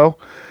Palco.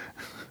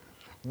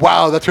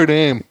 Wow, that's her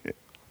name.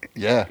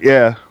 Yeah.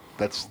 Yeah.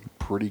 That's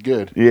pretty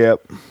good.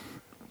 Yep.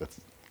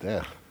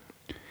 Yeah.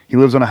 He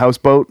lives on a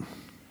houseboat.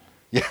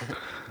 Yeah.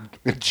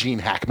 Gene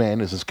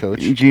Hackman is his coach.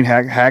 Gene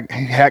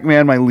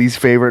Hackman, my least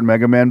favorite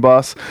Mega Man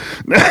boss.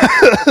 He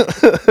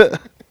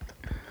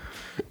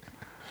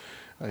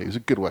was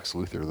a good Lex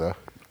Luthor, though.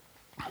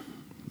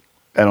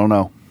 I don't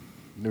know.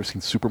 Never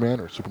seen Superman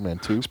or Superman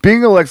 2?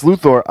 Speaking of Lex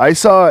Luthor, I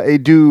saw a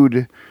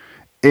dude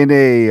in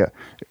a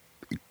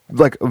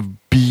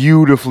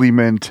beautifully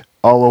mint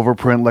all over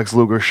print Lex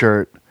Luger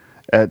shirt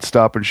at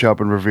Stop and Shop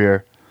in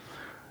Revere.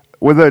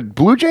 Were the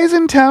Blue Jays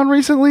in town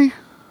recently?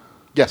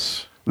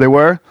 Yes. They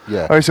were?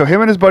 Yeah. All right, so him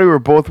and his buddy were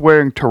both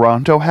wearing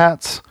Toronto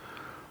hats.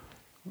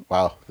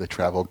 Wow, they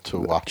traveled to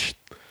watch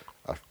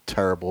a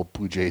terrible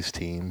Blue Jays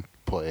team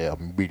play a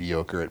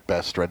mediocre at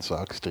best Red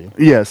Sox team.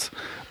 Yes,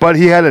 but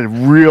he had a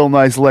real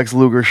nice Lex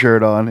Luger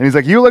shirt on. And he's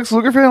like, you a Lex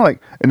Luger fan? I'm like,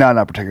 no,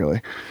 not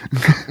particularly.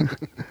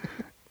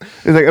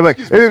 I'm like,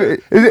 is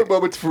it a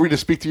moment for me to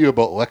speak to you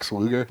about Lex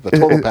Luger, the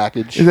total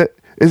package?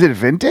 Is it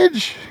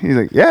vintage? He's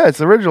like, yeah, it's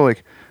original.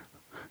 Like,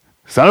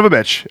 son of a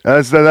bitch.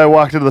 And then I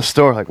walked into the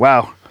store like,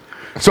 wow.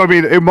 So, I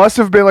mean, it must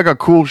have been like a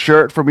cool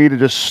shirt for me to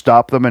just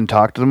stop them and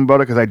talk to them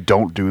about it because I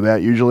don't do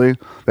that usually.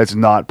 That's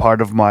not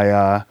part of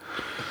my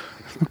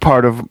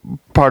part of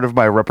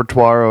my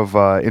repertoire of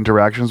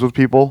interactions with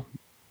people.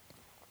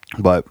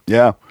 But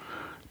yeah,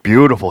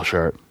 beautiful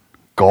shirt,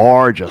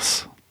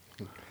 gorgeous.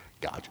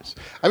 Gorgeous.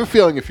 I have a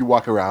feeling if you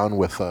walk around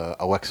with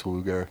a Lex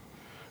Luger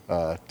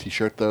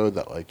T-shirt, though,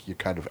 that like you're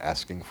kind of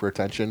asking for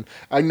attention.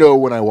 I know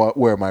when I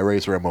wear my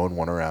Razor Ramon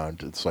one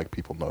around, it's like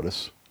people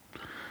notice.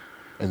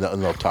 And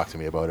they'll talk to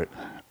me about it.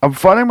 I'm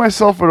finding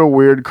myself at a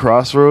weird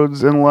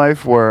crossroads in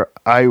life where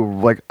I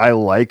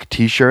like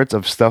T-shirts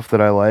of stuff that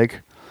I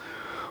like,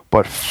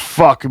 but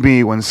fuck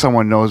me when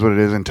someone knows what it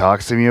is and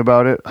talks to me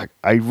about it. Like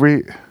I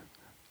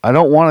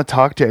don't want to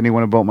talk to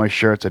anyone about my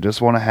shirts. I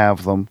just want to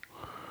have them.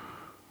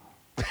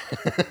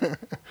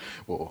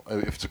 Well,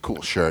 if it's a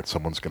cool shirt,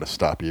 someone's gonna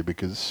stop you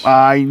because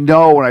I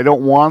know, and I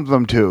don't want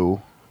them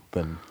to.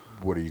 Then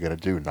what are you going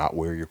to do? Not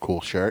wear your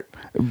cool shirt?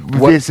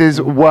 This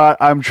is what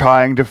I'm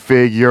trying to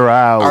figure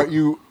out. Aren't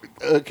you...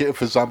 Okay,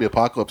 if a zombie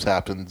apocalypse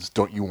happens,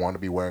 don't you want to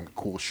be wearing a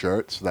cool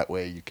shirt so that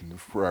way you can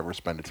forever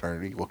spend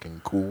eternity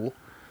looking cool?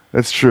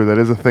 That's true. That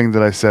is a thing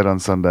that I said on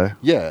Sunday.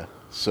 Yeah,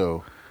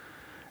 so...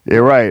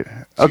 You're right.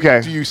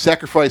 Okay. Do you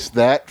sacrifice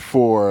that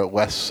for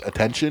less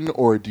attention,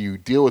 or do you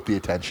deal with the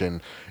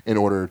attention in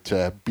order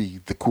to be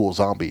the cool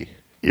zombie?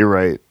 You're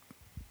right.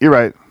 All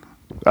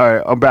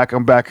right, I'm back.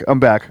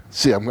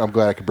 See, I'm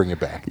glad I could bring it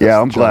back. Yeah,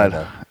 I'm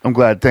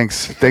glad.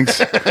 Thanks.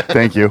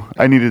 Thank you.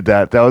 I needed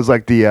that. That was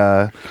like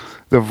the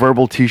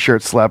verbal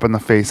T-shirt slap in the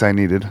face I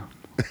needed.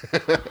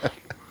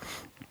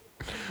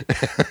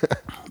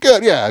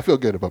 Good, yeah, I feel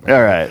good about that.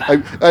 All right.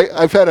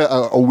 I've had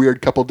a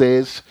weird couple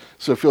days,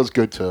 so it feels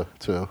good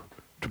to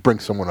bring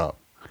someone up.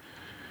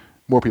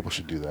 More people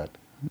should do that.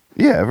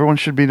 Yeah, everyone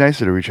should be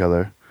nicer to each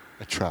other.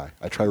 I try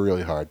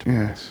really hard to be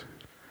nice.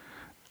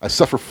 I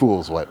suffer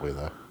fools lightly,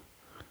 though.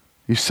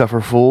 You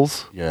suffer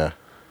fools? Yeah.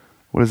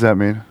 What does that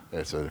mean?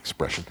 It's an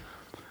expression.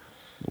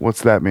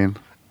 What's that mean?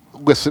 A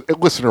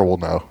listener will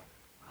know.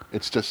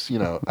 It's just,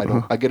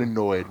 I get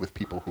annoyed with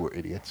people who are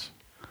idiots.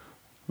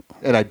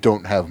 And I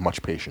don't have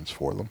much patience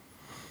for them.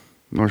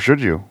 Nor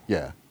should you.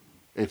 Yeah.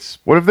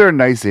 What if they're a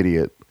nice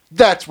idiot?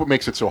 That's what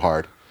makes it so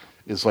hard.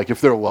 Is like, if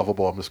they're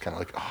lovable, I'm just kind of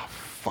like, oh,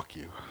 fuck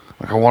you.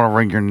 Like, I want to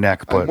wring your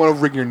neck, but... I want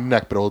to wring your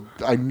neck, but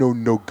I know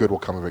no good will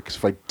come of it. Because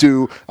if I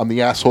do, I'm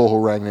the asshole who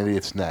rang an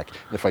idiot's neck.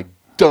 And if I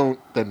don't,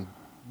 then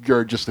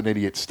you're just an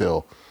idiot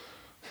still.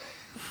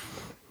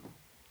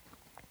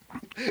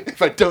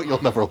 If I don't,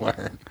 you'll never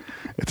learn.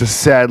 It's a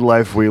sad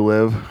life we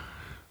live.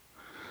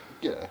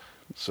 Yeah.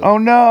 So, Oh,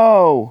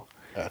 no!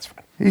 that's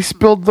fine. He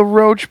spilled the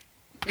roach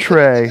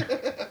tray.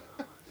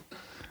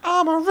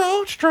 I'm a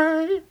roach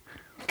tray.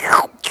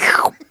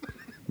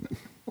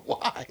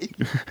 Why?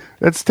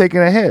 That's taking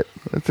a hit.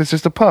 It's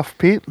just a puff,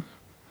 Pete.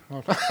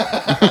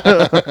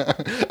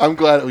 I'm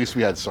glad at least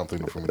we had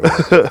something for me to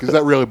watch, because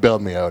that really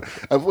bailed me out.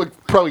 I've like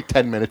probably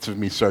 10 minutes of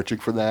me searching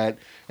for that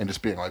and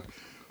just being like,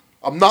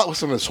 I'm not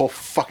listening to this whole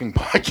fucking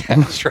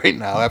podcast right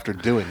now after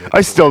doing it.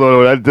 I still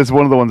don't know. That's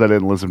one of the ones I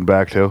didn't listen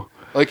back to.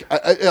 Like,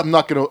 I'm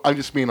not going to, I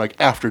just mean like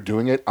after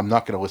doing it, I'm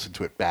not going to listen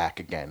to it back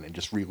again and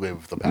just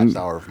relive the past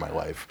hour of my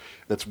life.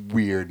 That's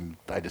weird, and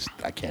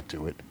I can't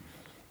do it.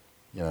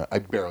 I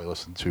barely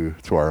listen to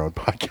our own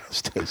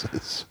podcast as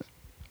is.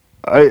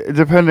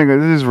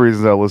 There's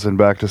reasons I listen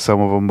back to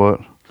some of them,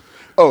 but...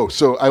 Oh,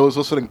 so I was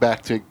listening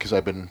back to, because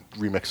I've been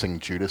remixing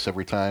Judas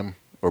every time,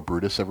 or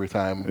Brutus every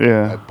time.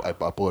 Yeah. I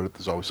upload it.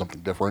 There's always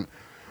something different,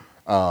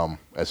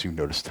 as you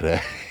noticed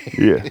today.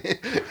 Yeah.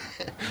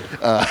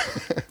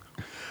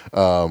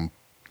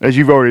 As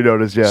you've already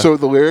noticed, yeah. So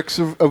the lyrics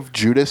of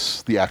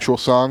Judas, the actual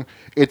song,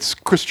 it's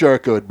Chris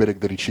Jericho admitting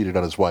that he cheated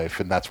on his wife,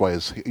 and that's why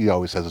he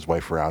always has his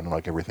wife around in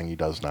like everything he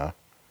does now.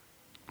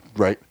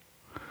 Right?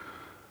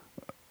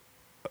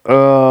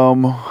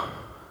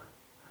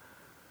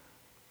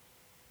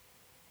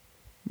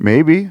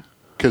 Maybe.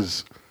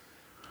 Because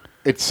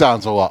it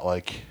sounds a lot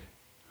like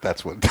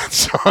that's what that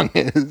song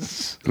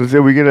is. This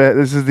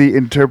is the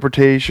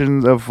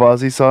interpretation of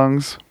Fozzy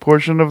songs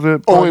portion of the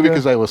podcast? Only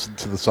because I listened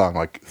to the song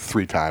like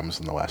 3 times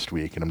in the last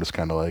week, and I'm just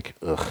kind of like,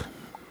 ugh.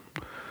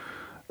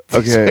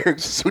 These lyrics are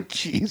so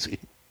cheesy.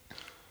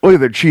 Well,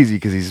 they're cheesy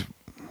because he's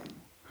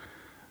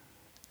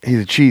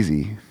a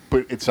cheesy.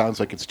 But it sounds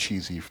like it's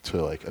cheesy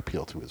to like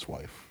appeal to his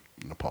wife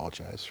and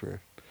apologize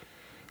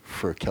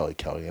for Kelly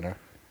and her.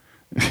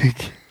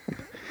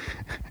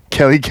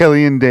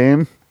 Kelly and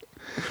Dane.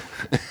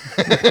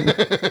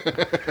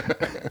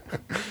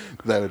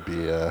 That would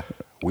be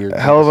weird.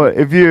 Hell of a,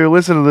 if you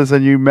listen to this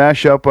and you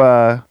mash up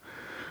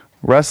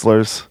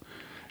wrestlers,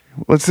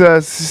 let's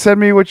send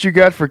me what you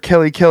got for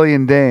Kelly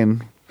and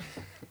Dane.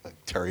 Like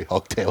Terry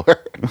Hulk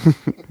Taylor.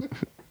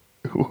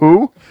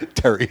 Who?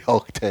 Terry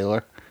Hulk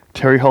Taylor.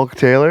 Terry Hulk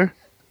Taylor?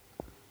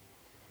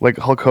 Like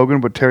Hulk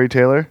Hogan, but Terry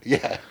Taylor?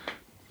 Yeah.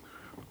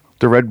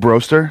 The Red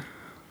Broster?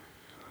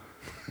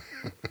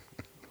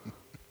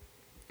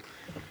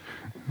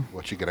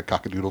 What, you get a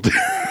cockadoodle do?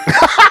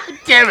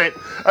 Damn it!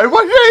 Why did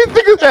I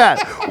think of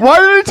that? Why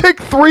did it take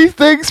 3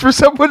 things for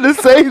someone to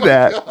say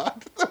that?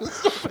 God, that was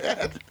so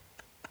bad.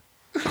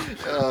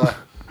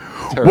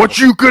 What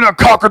you gonna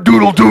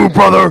cockadoodle do,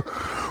 brother?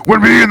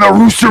 When me and the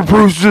Rooster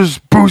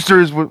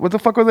Boosters, what the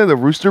fuck were they? The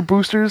Rooster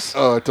Boosters?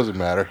 Oh, it doesn't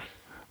matter.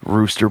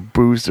 Rooster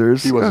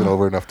Boosters. He wasn't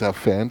over enough to have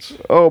fans.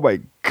 Oh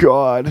my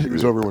god. He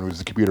was over when he was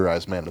the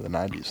computerized man of the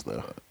 90s,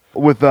 though.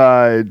 With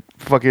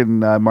fucking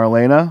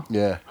Marlena?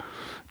 Yeah.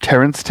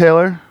 Terrence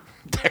Taylor?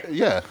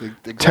 Yeah.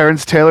 Exactly.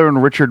 Terrence Taylor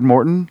and Richard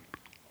Morton?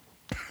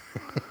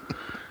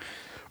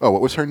 Oh,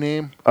 what was her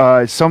name?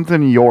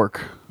 Something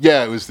York.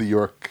 Yeah, it was the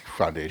York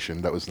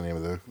Foundation. That was the name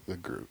of the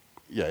group.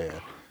 Yeah.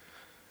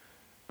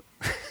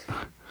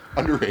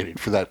 Underrated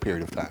for that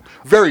period of time.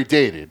 Very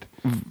dated,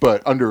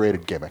 but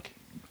underrated gimmick.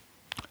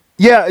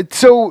 Yeah,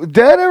 so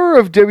that era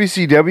of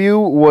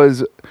WCW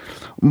was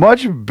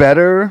much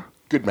better.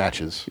 Good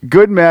matches.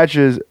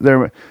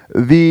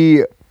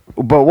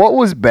 But what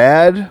was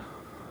bad?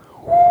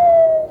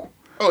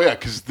 Oh yeah,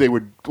 because they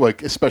would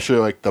like, especially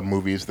like the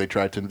movies they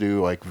tried to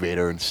do, like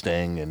Vader and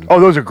Sting, and Oh,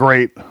 those are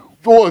great.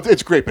 well,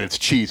 it's great, but it's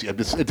cheesy. It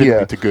didn't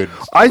lead to good.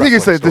 I think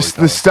it's like the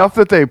storytelling. stuff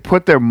that they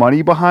put their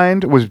money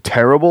behind was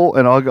terrible,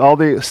 and all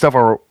the stuff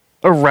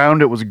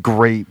around it was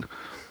great.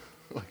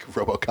 Like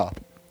RoboCop.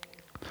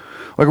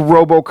 Like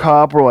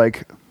RoboCop, or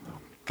like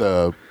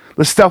The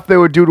the stuff they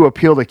would do to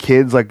appeal to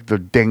kids, like the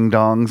ding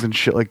dongs and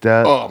shit like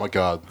that. oh my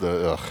god,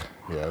 that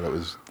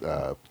was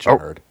Jim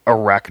Herd.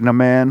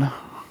 Arachnaman.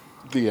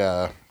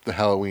 The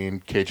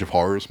Halloween Cage of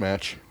Horrors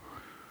match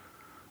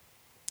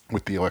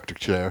with the electric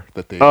chair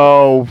that they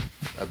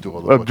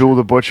Abdul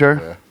the Butcher.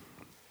 Yeah.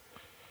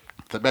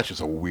 That match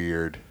is a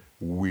weird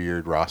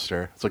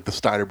roster. It's like the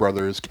Steiner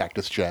Brothers,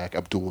 Cactus Jack,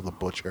 Abdul the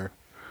Butcher.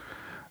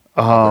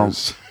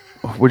 Others.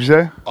 What'd you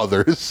say?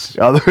 Others.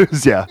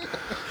 Others, yeah.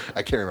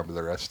 I can't remember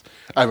the rest.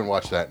 I haven't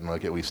watched that in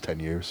like at least 10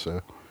 years,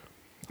 so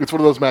it's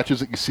one of those matches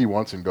that you see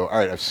once and go, all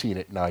right, I've seen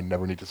it, now I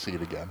never need to see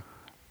it again.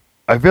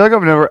 I feel like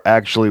I've never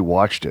actually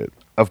watched it.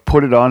 I've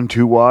put it on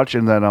to watch,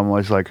 and then I'm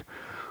always like,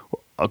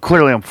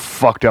 clearly I'm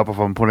fucked up if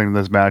I'm putting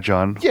this match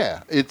on.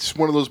 Yeah, it's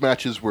one of those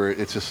matches where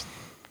it's just,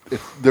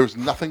 there's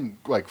nothing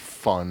like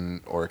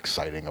fun or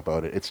exciting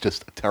about it. It's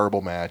just a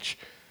terrible match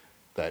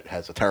that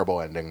has a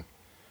terrible ending.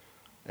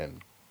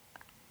 And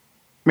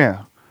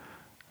Yeah.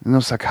 No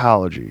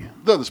psychology.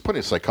 no, there's plenty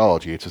of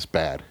psychology. It's just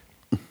bad.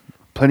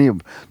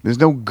 There's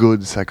no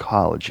good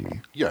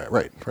psychology. Yeah,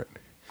 right.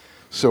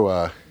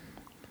 So,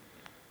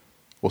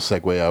 we'll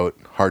segue out.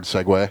 Hard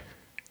segue.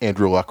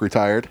 Andrew Luck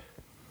retired.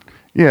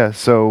 Yeah,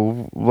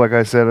 so like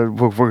I said,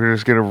 we're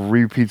just going to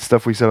repeat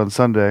stuff we said on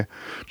Sunday.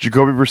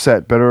 Jacoby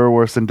Brissett, better or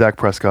worse than Dak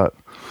Prescott?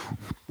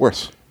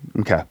 Worse.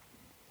 Okay.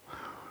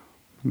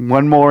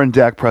 One more in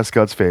Dak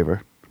Prescott's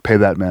favor. Pay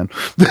that man.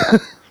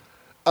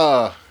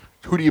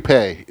 Who do you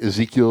pay,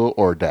 Ezekiel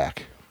or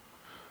Dak?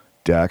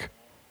 Dak.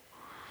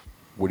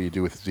 What do you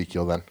do with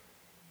Ezekiel then?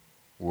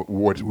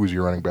 Who's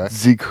your running back?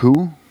 Zeke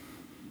who?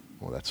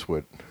 Well, that's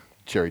what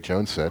Jerry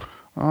Jones said.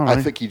 All I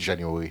right. think he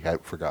genuinely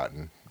had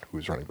forgotten who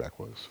his running back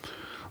was.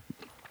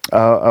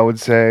 I would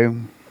say,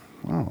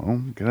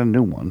 get a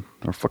new one.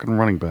 They're fucking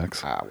running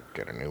backs. I'll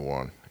get a new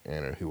one,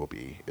 and he will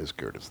be as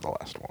good as the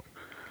last one.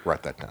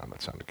 Write that down.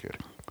 That sounded good.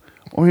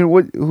 I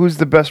mean, who's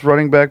the best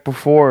running back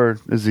before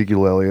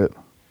Ezekiel Elliott?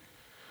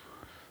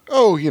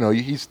 Oh,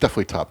 he's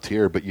definitely top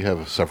tier, but you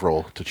have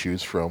several to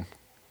choose from.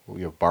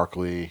 We have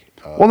Barkley.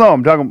 Well, no,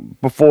 I'm talking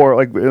before,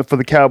 like for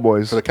the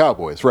Cowboys. For the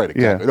Cowboys, right?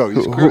 Yeah. Exactly. No,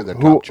 he's greater than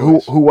top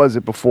choice. Who was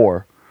it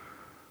before?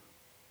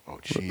 Oh,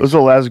 It was jeez.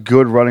 the last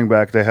good running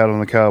back they had on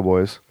the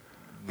Cowboys.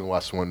 The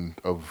last one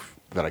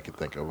that I can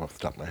think of off the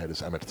top of my head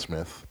is Emmitt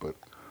Smith, but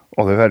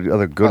Oh, they've had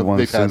other good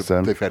ones since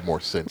then. They've had more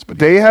since, but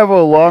They have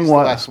a long he's the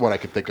line. last one I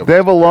can think of. They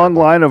have a long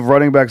line of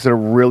running backs that are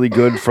really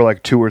good for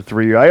like 2 or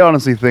 3. I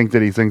honestly think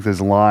that he thinks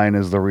his line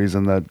is the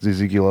reason that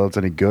Ezekiel Elliott's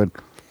any good.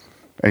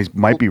 And he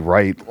might be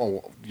right.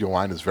 Oh, your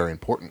line is very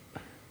important.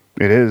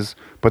 It is.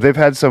 But they've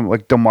had some,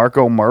 like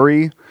DeMarco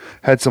Murray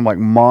had some like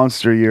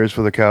monster years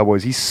for the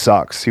Cowboys. He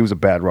sucks. He was a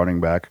bad running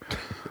back.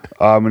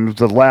 And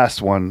the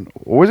last one,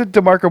 was it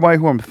DeMarco Murray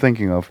who I'm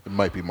thinking of? It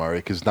might be Murray,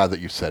 because now that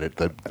you said it,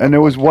 And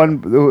there was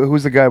one,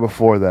 who's the guy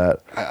before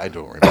that? I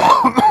don't remember.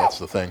 That's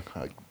the thing.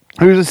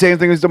 He was the same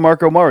thing as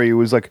DeMarco Murray. He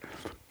was like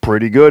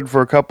pretty good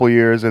for a couple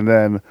years, and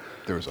then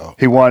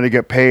he wanted to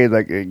get paid.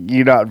 Like,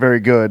 you're not very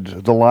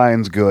good. The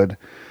line's good.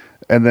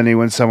 And then he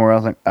went somewhere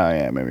else, like, oh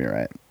yeah, maybe you're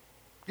right.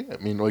 Yeah,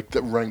 I mean, like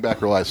the running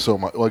back relies so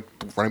much. Like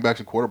running backs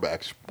and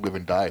quarterbacks live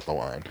and die at the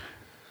line.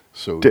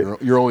 So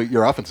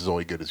your offense is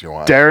only good as your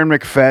line. Darren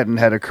McFadden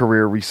had a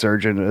career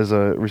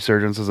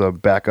resurgence as a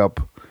backup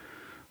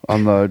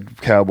on the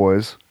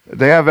Cowboys.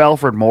 They have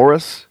Alfred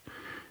Morris.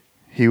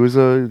 He was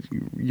a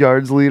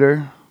yards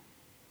leader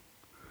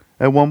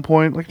at one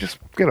point. Like, just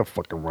get a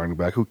fucking running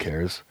back. Who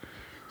cares?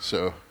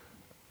 So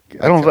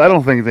I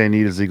don't think they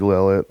need Ezekiel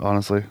Elliott,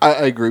 honestly. I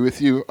agree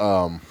with you.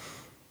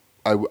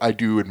 I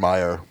do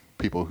admire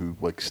people who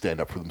like stand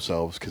up for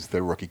themselves because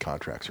their rookie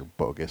contracts are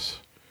bogus.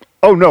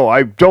 Oh, no,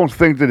 I don't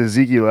think that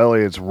Ezekiel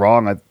Elliott's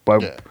wrong. I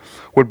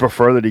would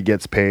prefer that he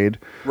gets paid.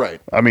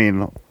 Right. I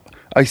mean,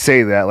 I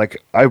say that.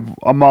 Like,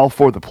 I'm all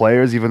for the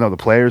players, even though the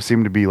players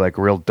seem to be, like,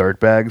 real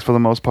dirtbags for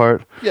the most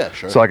part. Yeah,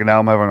 sure. So, like, now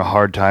I'm having a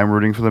hard time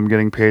rooting for them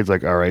getting paid. It's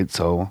like, all right,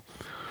 so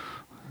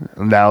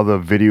now the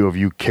video of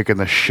you kicking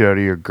the shit out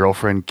of your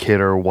girlfriend,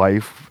 kid, or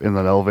wife in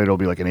an elevator will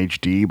be, like, an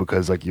HD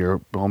because, like,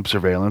 your home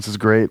surveillance is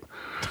great.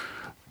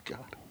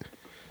 God.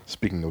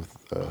 Speaking of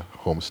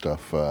home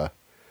stuff,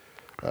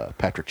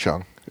 Patrick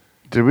Chung.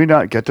 Did we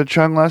not get to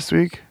Chung last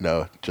week?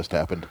 No, it just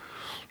happened.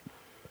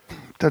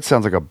 That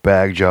sounds like a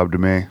bag job to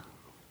me.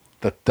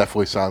 That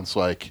definitely sounds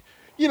like,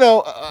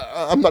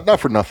 I'm not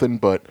for nothing,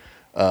 but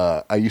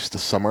I used to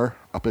summer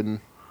up in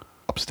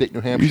upstate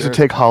New Hampshire. You used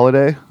to take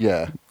holiday?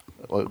 Yeah,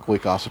 like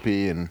Lake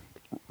Ossipee and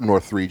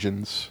North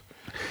regions.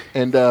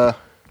 And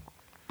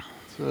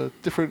it's a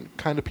different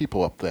kind of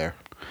people up there.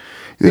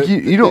 Like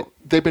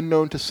They've been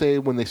known to say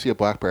when they see a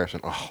black person,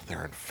 oh,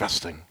 they're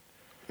infesting.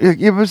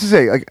 Yeah, but to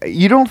say, like,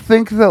 you don't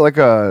think that like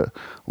a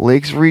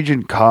Lakes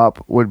Region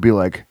cop would be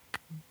like,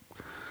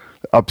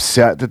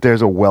 upset that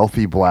there's a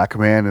wealthy black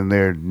man in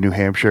their New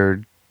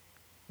Hampshire.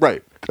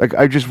 Right. Like,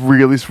 I just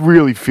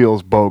really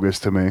feels bogus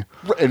to me.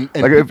 And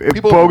Like,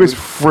 if bogus,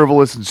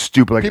 frivolous, and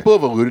stupid. Like, people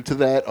have alluded to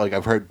that. Like,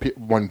 I've heard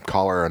one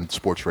caller on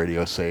sports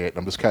radio say it, and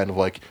I'm just kind of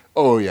like,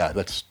 oh, yeah,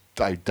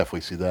 I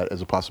definitely see that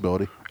as a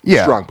possibility.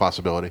 Yeah. Strong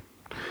possibility.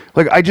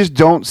 Like, I just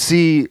don't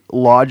see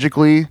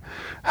logically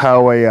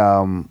how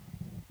an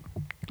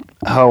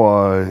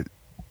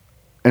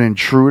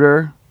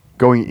intruder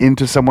going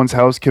into someone's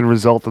house can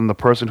result in the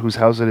person whose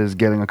house it is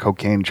getting a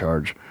cocaine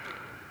charge.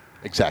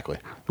 Exactly.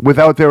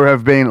 Without there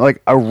have been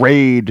like a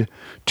raid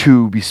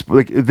to be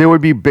like, there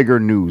would be bigger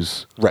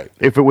news, Right.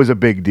 if it was a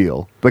big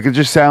deal. Like, it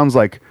just sounds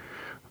like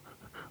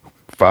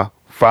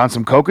found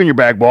some coke in your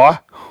bag, boy.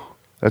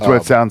 That's what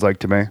it sounds like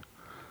to me.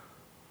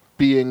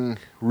 Being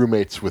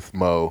roommates with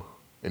Mo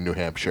in New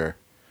Hampshire,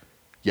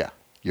 yeah,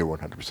 you're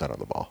 100% on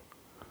the ball.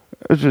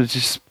 It's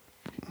just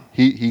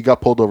He got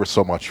pulled over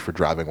so much for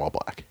driving while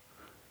black.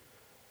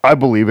 I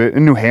believe it.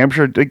 In New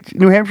Hampshire, like,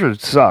 New Hampshire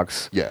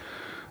sucks. Yeah.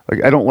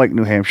 Like, I don't like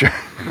New Hampshire.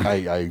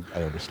 I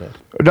understand.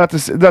 Not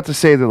to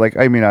say that, like,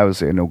 I mean, I would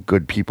say I know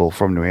good people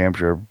from New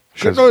Hampshire.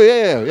 Sure. No,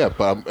 yeah.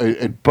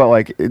 But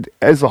like,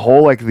 as a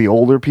whole, like, the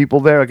older people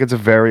there, like,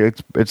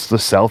 it's the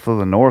south of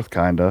the north,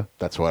 kind of.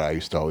 That's what I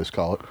used to always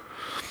call it.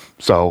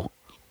 So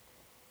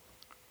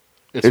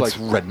it's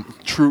like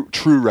true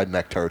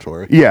redneck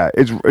territory. yeah,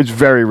 it's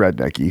very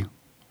rednecky.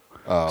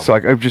 So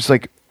like, I'm just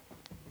like,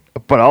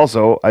 but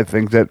also I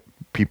think that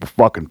people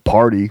fucking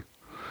party.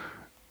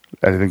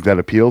 I think that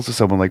appeals to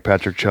someone like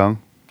Patrick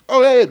Chung.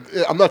 Oh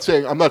yeah, I'm not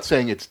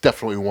saying it's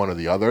definitely one or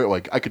the other.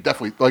 Like, I could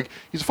definitely, like,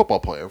 he's a football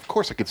player. Of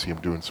course, I could see him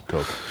doing some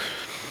coke.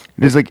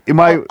 It's like,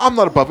 I'm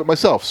not above it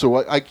myself,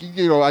 so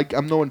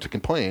I'm no one to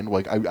complain.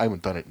 Like, I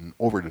haven't done it in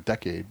over a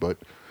decade, but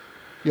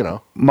you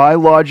know, my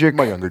logic. in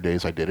my younger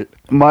days, I did it.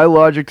 My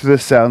logic to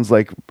this sounds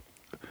like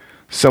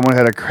someone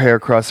had a hair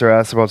across their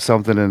ass about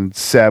something, and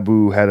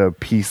Sabu had a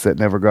piece that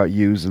never got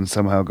used and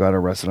somehow got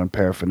arrested on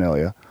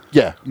paraphernalia.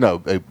 Yeah,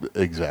 no,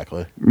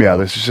 exactly. Yeah,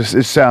 this is just.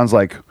 It sounds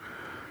like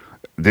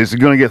this is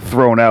gonna get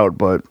thrown out,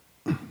 but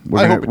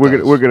I hope it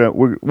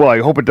does. Well, I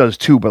hope it does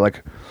too. But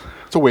like,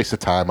 It's a waste of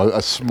time.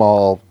 A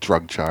small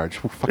drug charge.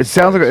 it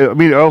sounds like. I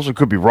mean, it also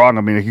could be wrong.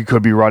 I mean, he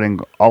could be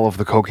running all of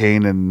the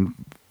cocaine in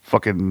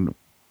fucking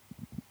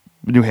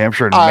New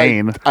Hampshire and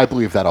Maine. I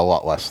believe that a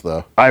lot less,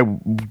 though. I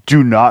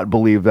do not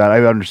believe that.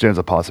 I understand it's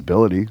a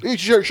possibility.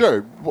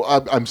 Sure.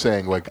 Well, I'm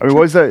saying, like, I mean,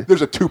 what is that?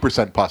 There's a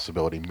 2%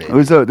 possibility,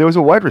 maybe. There was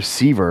a wide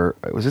receiver.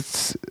 Was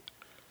it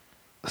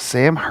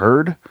Sam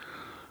Hurd?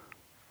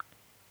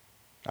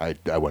 I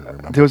wouldn't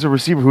remember. There was a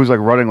receiver who was like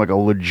running like a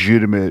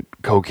legitimate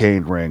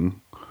cocaine ring.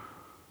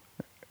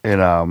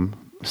 And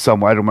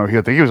somewhere, I don't remember.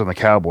 I think he was on the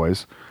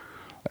Cowboys.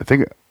 I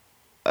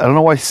don't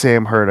know why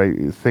Sam Hurd.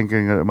 I'm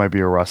thinking it might be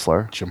a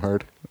wrestler. Jim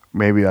Hurd.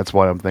 Maybe that's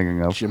what I'm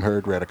thinking of. Jim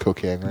Hurd ran a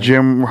cocaine ring.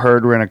 Jim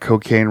Hurd ran a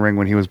cocaine ring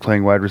when he was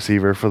playing wide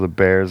receiver for the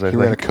Bears. He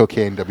ran a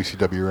cocaine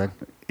WCW ring.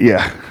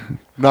 Yeah.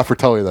 Not for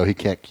Tully though. He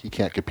can't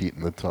compete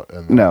in the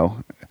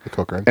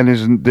coke ring.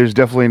 And there's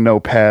definitely no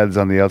pads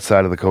on the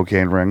outside of the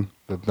cocaine ring.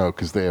 No,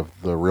 because they have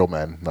the real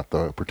men, not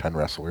the pretend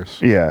wrestlers.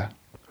 Yeah.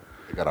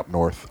 They got up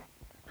north.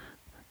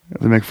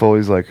 The Mick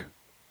Foley's like,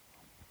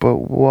 but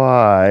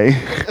why?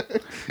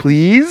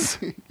 Please?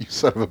 You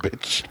son of a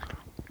bitch.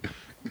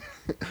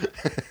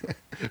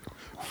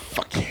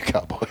 Fuck you,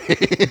 cowboy.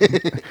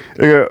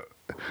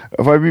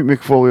 If I meet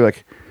Mick Foley,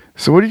 like,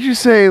 so what did you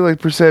say, like,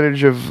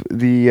 percentage of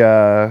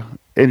the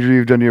injury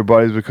you've done to your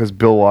body is because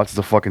Bill Watts is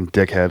a fucking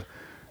dickhead?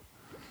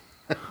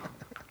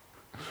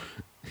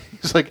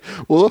 He's like,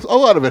 well, a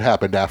lot of it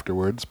happened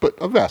afterwards, but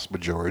a vast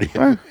majority.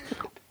 I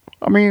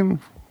mean,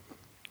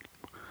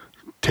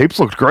 tapes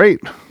looked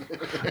great.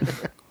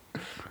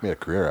 Made a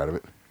career out of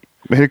it.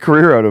 Made a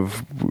career out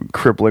of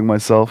crippling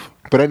myself.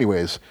 But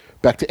anyways,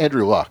 back to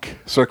Andrew Luck,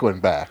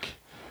 circling back,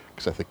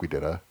 because I think we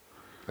did a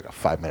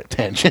 5-minute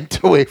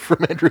tangent away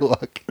from Andrew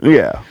Luck.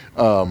 Yeah.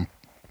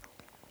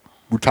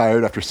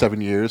 Retired after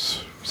 7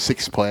 years,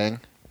 6 playing.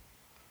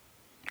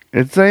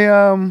 It's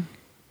a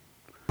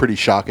Pretty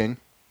shocking.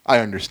 I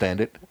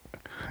understand it.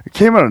 It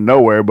came out of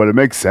nowhere, but it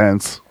makes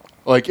sense.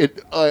 Like it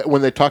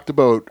when they talked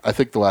about, I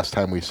think the last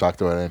time we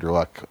talked about Andrew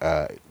Luck,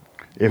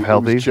 if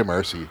healthy, Jim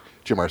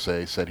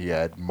Irsay said he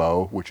had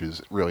Mo, which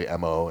is really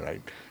MO,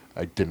 and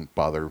I didn't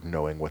bother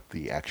knowing what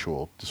the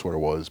actual disorder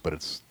was,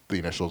 but the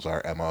initials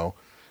are MO,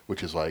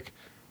 which is like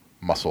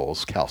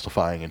muscles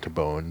calcifying into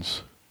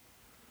bones,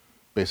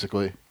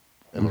 basically.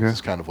 And Okay.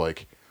 it's kind of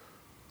like,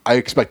 I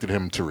expected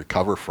him to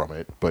recover from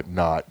it, but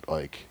not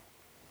like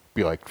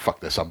be like,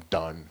 fuck this, I'm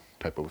done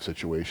type of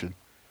situation.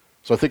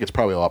 So I think it's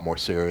probably a lot more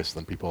serious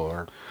than people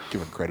are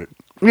giving credit.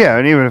 Yeah,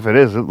 and even if it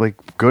isn't,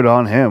 like, good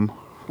on him.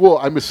 Well,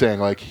 I'm just saying,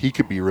 like, he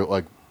could be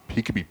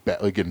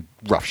in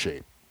rough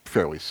shape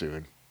fairly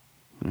soon.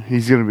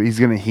 He's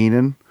gonna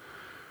Heenan.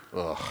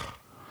 Ugh.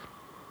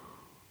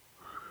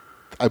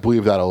 I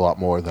believe that a lot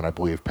more than I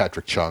believe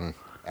Patrick Chung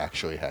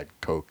actually had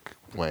coke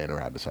laying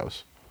around his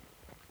house.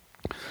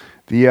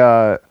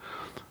 The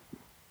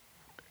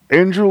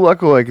Andrew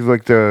Luck, like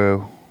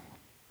the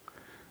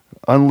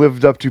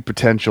unlived up to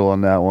potential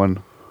on that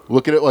one.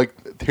 Look at it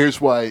like,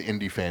 here's why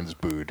Indy fans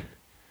booed.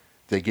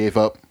 They gave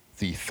up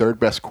the third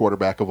best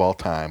quarterback of all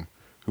time,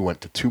 who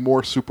went to 2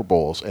 more Super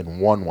Bowls and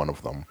won one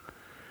of them,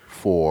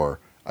 for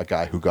a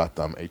guy who got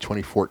them a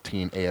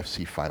 2014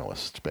 AFC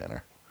finalist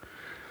banner.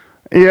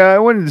 Yeah, I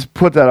wouldn't just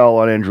put that all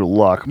on Andrew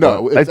Luck.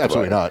 No, it's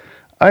absolutely not.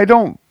 I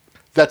don't.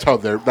 That's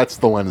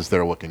the lens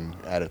they're looking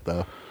at it,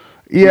 though.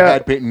 Yeah. We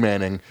had Peyton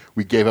Manning.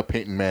 We gave up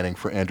Peyton Manning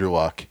for Andrew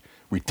Luck.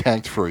 We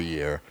tanked for a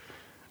year.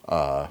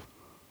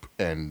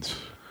 And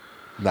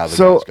now the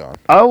guy's gone.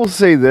 I will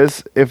say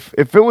this. If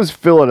it was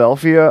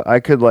Philadelphia, I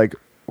could, like,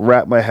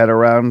 wrap my head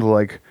around,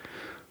 like,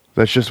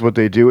 that's just what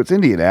they do. It's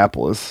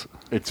Indianapolis.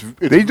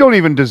 They don't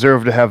even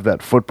deserve to have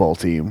that football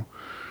team.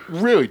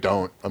 Really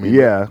don't. I mean,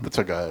 yeah. That's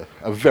like a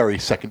very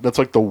second. That's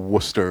like the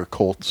Worcester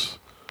Colts.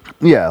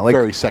 Yeah, like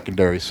very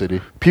secondary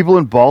city. People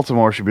in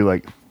Baltimore should be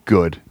like,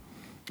 good.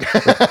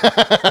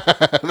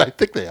 I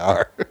think they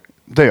are.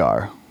 They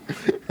are.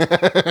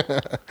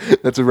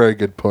 That's a very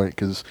good point,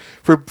 because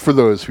for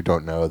those who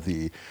don't know,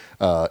 the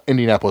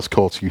Indianapolis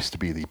Colts used to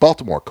be the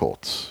Baltimore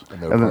Colts,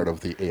 and they were part of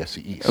the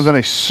AFC East. And then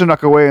they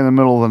snuck away in the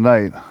middle of the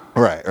night.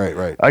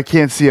 Right. I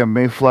can't see a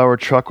Mayflower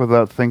truck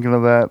without thinking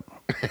of that.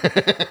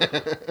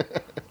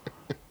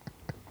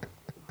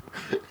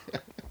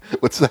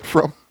 What's that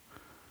from?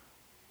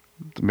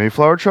 The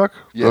Mayflower truck?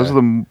 Yeah. Those are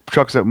the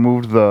trucks that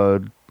moved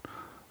the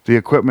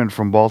equipment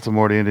from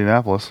Baltimore to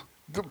Indianapolis.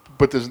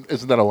 But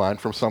isn't that a line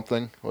from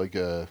something? Like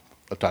a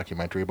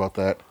documentary about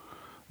that?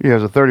 Yeah,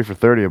 there's a 30 for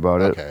 30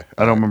 about it. Okay.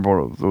 I don't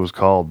remember what it was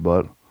called,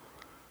 but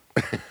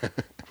it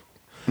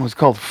was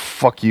called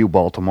Fuck You,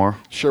 Baltimore.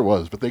 Sure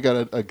was, but they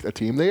got a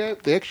team. They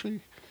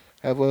actually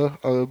have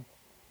a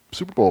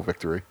Super Bowl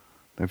victory.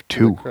 They have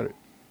 2. Credit.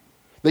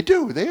 They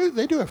do.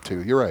 They do have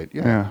 2. You're right.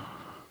 Yeah.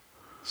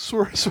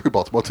 Sorry,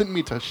 Baltimore. Didn't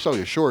mean to sell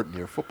you short in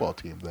your football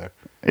team there.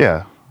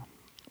 Yeah.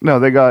 No,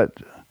 they got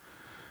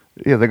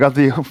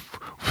the.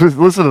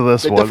 Listen to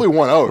this they one. They definitely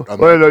won out.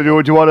 Wait, no,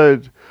 do you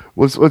want to?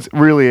 Let's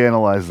really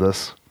analyze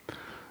this.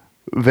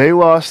 They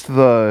lost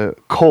the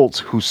Colts,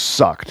 who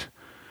sucked,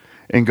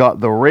 and got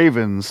the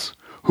Ravens,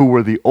 who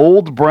were the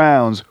old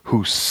Browns,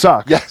 who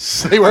sucked.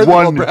 Yes, they were the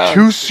old Browns.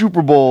 2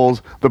 Super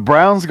Bowls. The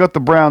Browns got the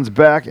Browns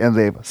back, and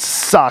they've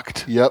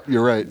sucked. Yep,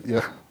 you're right.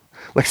 Yeah.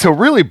 Like, so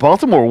really,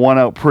 Baltimore won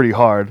out pretty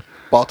hard.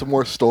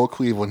 Baltimore stole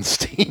Cleveland's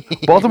team.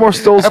 Baltimore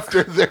stole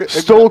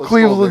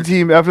Cleveland's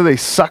team after they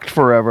sucked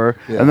forever,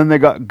 and then they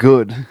got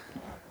good.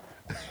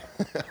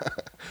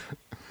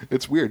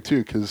 It's weird,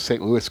 too, because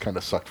St. Louis kind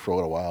of sucked for a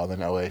little while, and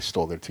then L.A.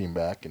 stole their team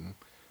back, and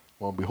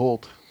lo and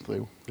behold,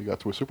 they got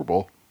to a Super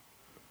Bowl.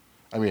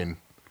 I mean,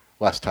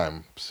 last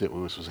time St.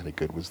 Louis was any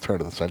good was turn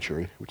of the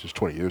century, which is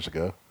 20 years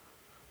ago.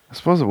 I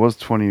suppose it was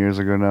 20 years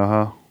ago now,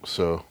 huh?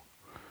 So,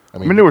 I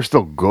mean they were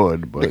still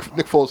good, but...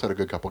 Nick Foles had a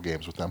good couple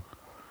games with them.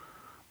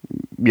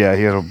 Yeah,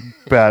 he had a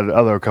bad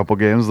other couple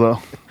games, though.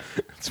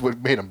 It's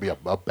what made him be a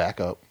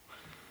backup.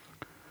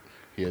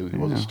 He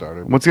was a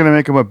starter. What's going to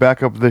make him a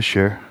backup this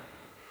year?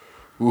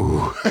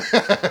 Ooh.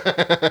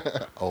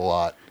 A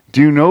lot.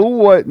 Do you know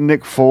what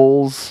Nick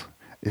Foles...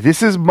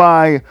 This is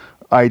my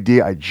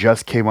idea I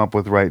just came up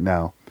with right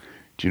now.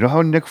 Do you know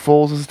how Nick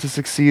Foles is to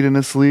succeed in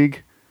this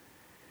league?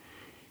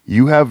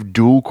 You have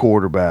dual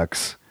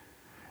quarterbacks,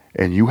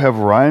 and you have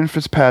Ryan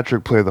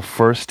Fitzpatrick play the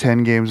first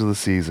 10 games of the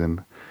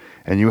season,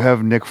 and you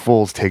have Nick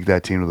Foles take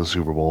that team to the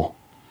Super Bowl.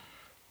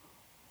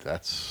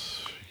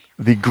 That's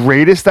the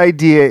greatest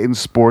idea in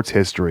sports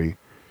history.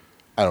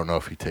 I don't know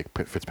if you take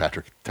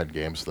Fitzpatrick 10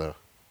 games, though.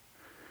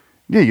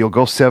 Yeah, you'll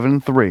go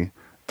 7-3.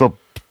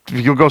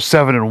 You'll go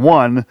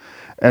 7-1,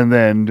 and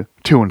then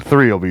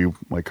 2-3 will be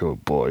like, oh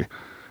boy.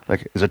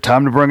 Like, is it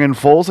time to bring in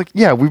Foles? Like,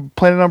 yeah, we've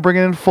planned on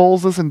bringing in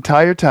Foles this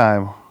entire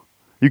time.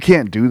 You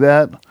can't do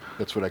that.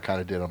 That's what I kind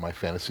of did on my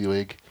fantasy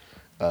league.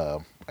 I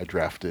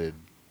drafted,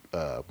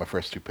 my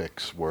first 2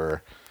 picks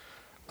were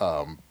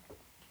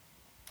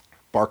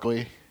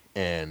Barkley,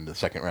 and the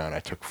second round I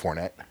took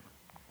Fournette.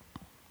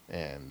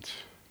 And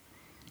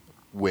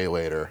way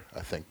later,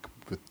 I think,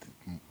 with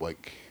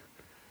like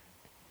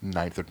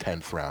 9th or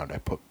 10th round, I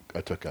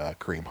took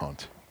Kareem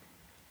Hunt.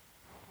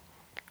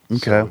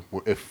 Okay.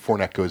 So if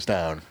Fournette goes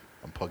down,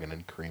 I'm plugging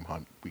in Kareem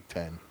Hunt week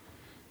 10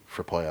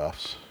 for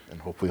playoffs,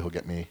 and hopefully he'll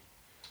get me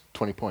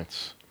 20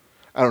 points.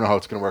 I don't know how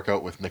it's going to work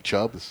out with Nick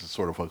Chubb. This is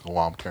sort of like a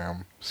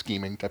long-term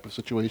scheming type of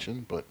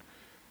situation, but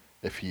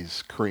if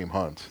he's Kareem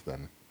Hunt,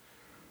 then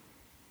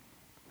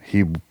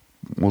he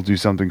will do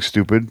something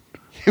stupid.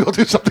 He'll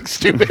do something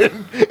stupid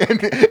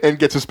and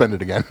get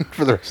suspended again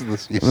for the rest of the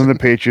season. And then the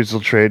Patriots will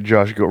trade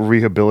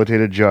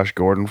rehabilitated Josh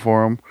Gordon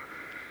for him.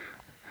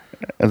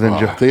 And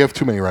then they have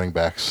too many running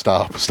backs.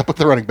 Stop with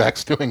the running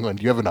backs, New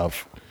England. You have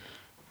enough.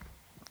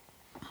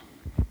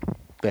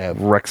 They have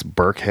Rex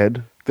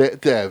Burkhead. They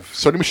have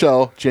Sony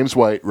Michel, James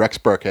White, Rex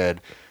Burkhead,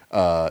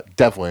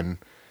 Devlin.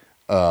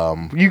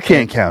 You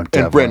can't count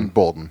Devlin. And Brendan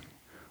Bolden.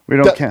 We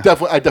don't count.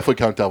 I definitely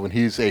count Devlin.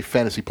 He's a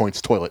fantasy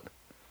points toilet.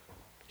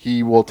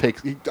 He will take.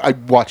 I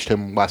watched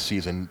him last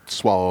season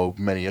swallow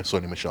many a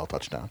Sony Michel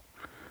touchdown.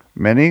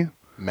 Many?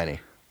 Many.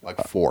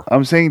 Like 4.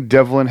 I'm saying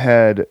Devlin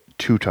had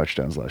 2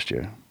 touchdowns last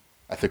year.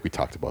 I think we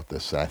talked about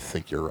this, and I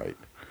think you're right.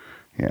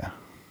 Yeah.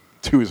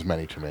 2 is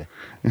many to me.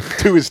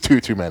 2 is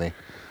too many.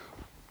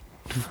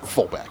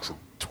 Fullbacks in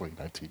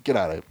 2019. Get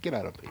out of here.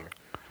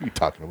 What are you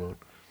talking about?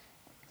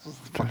 This is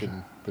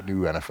fucking the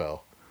new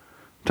NFL.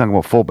 Talking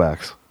about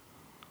fullbacks.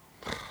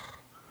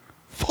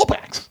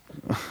 Fullbacks?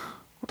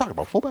 We're talking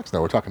about fullbacks?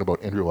 No, we're talking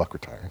about Andrew Luck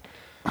retiring.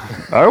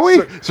 Are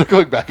we? So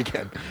going back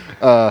again.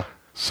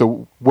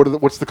 So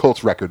what's the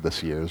Colts' record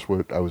this year is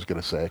what I was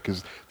going to say,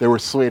 because they were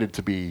slated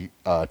to be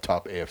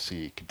top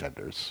AFC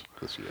contenders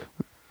this year.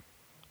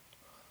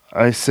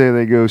 I say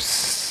they go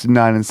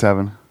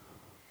 9-7.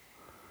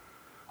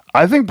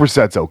 I think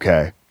Brissett's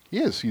okay. He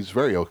is. He's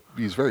very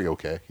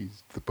okay.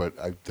 But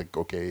I think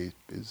okay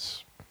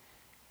is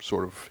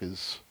sort of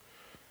his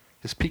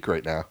peak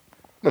right now.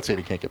 I'm not saying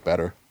he can't get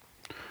better.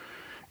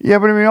 Yeah,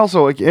 but I mean,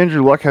 also like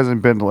Andrew Luck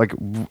hasn't been like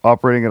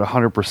operating at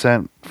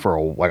 100% for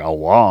a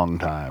long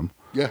time.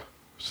 Yeah,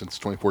 since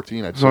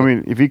 2014. I'd So say. I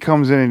mean, if he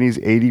comes in and he's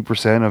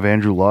 80% of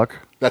Andrew Luck,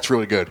 That's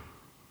really good.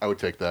 I would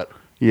take that.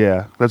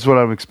 yeah, that's what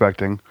I'm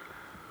expecting.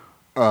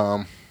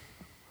 I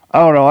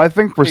don't know. I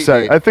think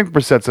Brissett. 8-8. I think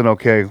Brissett's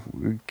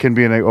can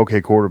be an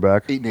okay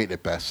quarterback. 8-8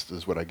 at best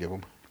is what I give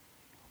him.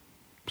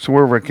 So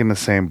we're in the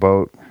same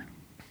boat.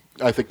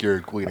 I think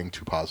you're leaning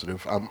too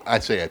positive. I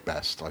say at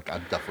best. Like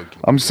I'm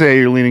definitely. I'm saying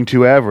you're leaning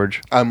too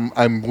average. I'm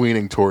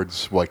leaning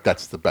towards like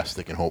that's the best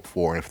they can hope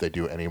for, and if they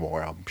do any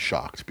more, I'm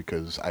shocked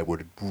because I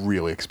would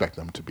really expect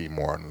them to be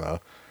more in the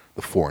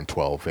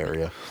 4-12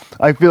 area.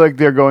 I feel like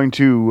they're going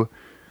to.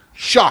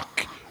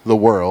 Shock the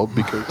world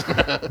because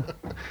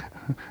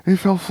He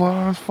fell flat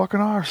on his fucking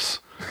arse.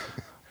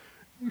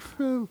 he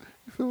fell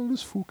on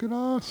his fucking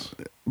ass.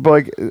 But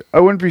like, I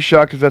wouldn't be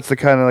shocked if that's the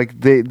kind of like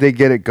they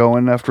get it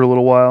going after a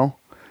little while.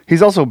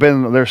 He's also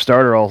been their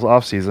starter all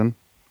off season,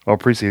 or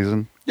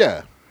preseason.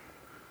 Yeah.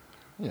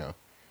 You know,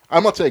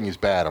 I'm not saying he's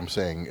bad. I'm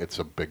saying it's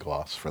a big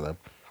loss for them.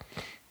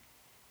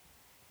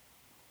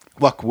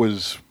 Luck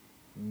was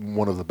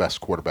one of the best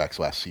quarterbacks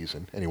last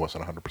season, and he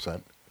wasn't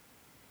 100%.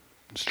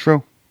 It's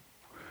true.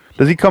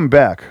 Does he come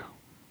back?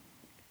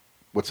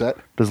 What's that?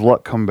 Does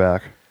Luck come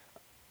back?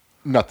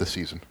 Not this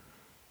season.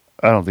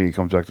 I don't think he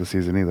comes back this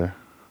season either.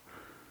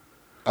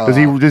 Does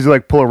he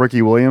like pull a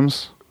Ricky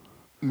Williams?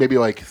 Maybe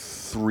like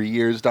 3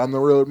 years down the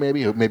road,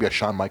 maybe a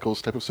Shawn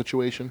Michaels type of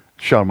situation.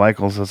 Shawn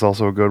Michaels, that's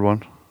also a good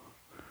one.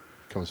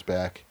 Comes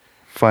back.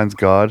 Finds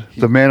God.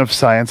 The man of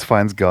science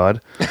finds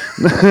God.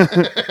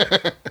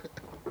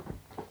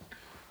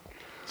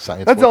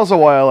 Science. That's also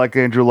why I like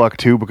Andrew Luck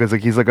too, because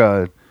like he's like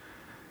a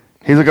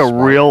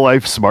real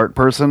life smart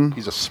person.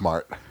 He's a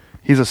smart.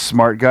 He's a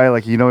smart guy.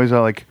 Like he's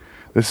not like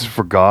this is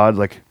for God.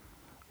 Like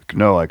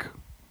no, like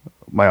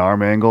my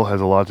arm angle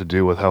has a lot to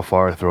do with how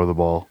far I throw the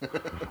ball.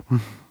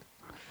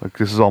 Like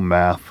this is all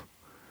math.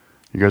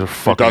 You guys are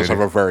fucking. He does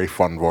have a very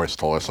fun voice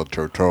to listen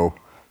to.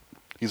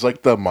 He's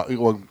like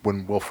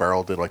when Will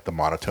Ferrell did like the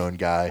monotone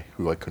guy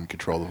who like couldn't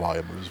control the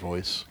volume of his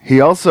voice.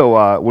 He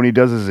also when he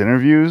does his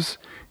interviews,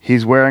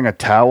 he's wearing a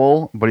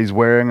towel, but he's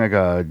wearing like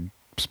a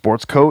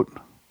sports coat.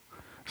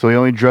 So he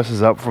only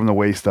dresses up from the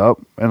waist up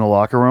in the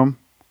locker room.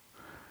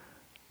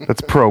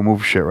 That's pro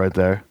move shit right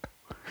there.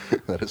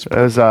 That is.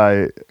 As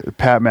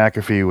Pat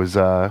McAfee was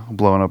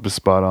blowing up his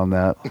spot on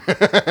that.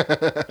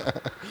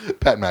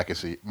 Pat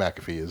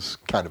McAfee is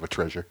kind of a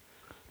treasure.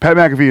 Pat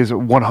McAfee is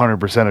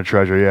 100% a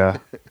treasure, yeah.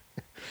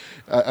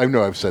 I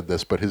know I've said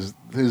this, but his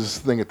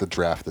thing at the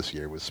draft this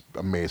year was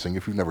amazing.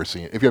 If you haven't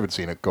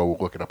seen it, go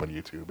look it up on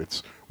YouTube.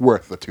 It's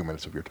worth the 2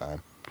 minutes of your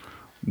time.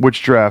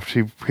 Which draft?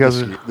 He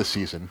has This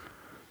season.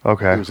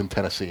 Okay. He was in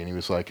Tennessee, and he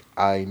was like,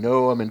 I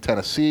know I'm in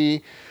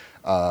Tennessee.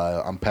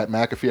 I'm Pat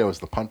McAfee. I was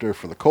the punter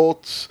for the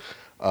Colts.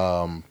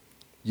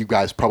 You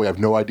guys probably have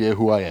no idea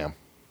who I am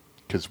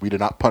because we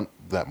did not punt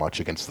that much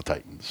against the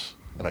Titans.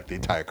 And like the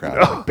entire crowd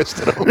like, pissed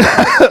at him.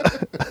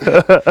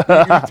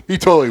 he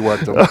totally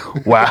worked him.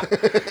 Wow.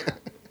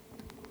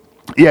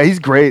 Yeah, he's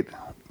great.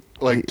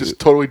 Like just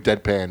totally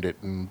deadpanned it,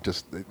 and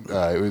just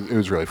it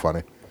was really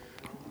funny.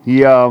 He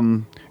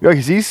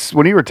because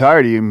when he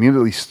retired, he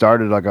immediately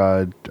started like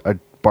a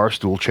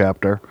Barstool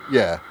chapter.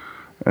 Yeah.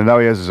 And now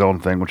he has his own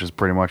thing, which is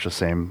pretty much the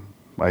same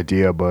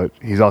idea, but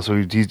he's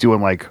doing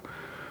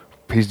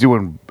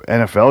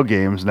NFL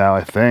games now,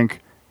 I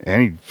think,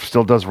 and he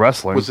still does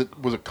wrestling. Was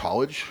it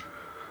college?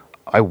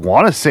 I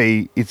want to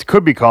say it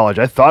could be college.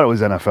 I thought it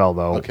was NFL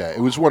though. Okay,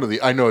 it was one of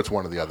the. I know it's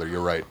one or the other.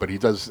 You're right, but he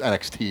does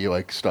NXT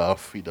like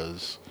stuff. He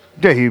does.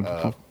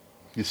 Yeah,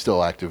 he's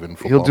still active in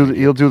football.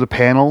 He'll do the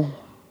panel.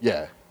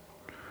 Yeah,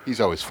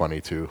 he's always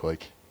funny too.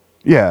 Like.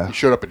 Yeah. He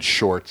showed up in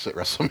shorts at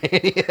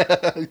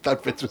WrestleMania. He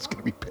thought Vince was going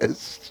to be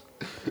pissed.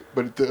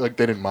 But they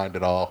didn't mind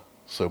at all.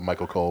 So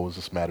Michael Cole was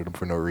just mad at him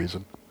for no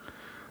reason.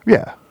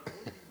 Yeah.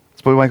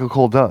 That's what Michael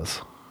Cole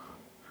does.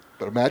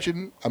 But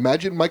imagine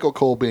Michael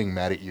Cole being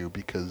mad at you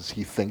because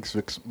he thinks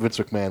Vince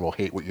McMahon will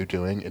hate what you're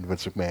doing, and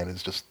Vince McMahon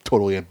is just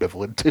totally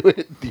ambivalent to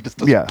it. He just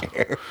doesn't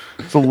care.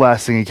 It's the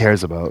last thing he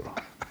cares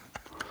about.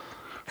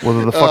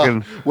 Whether the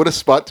fucking... what a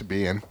spot to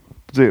be in.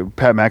 The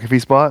Pat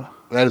McAfee spot?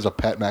 That is a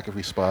Pat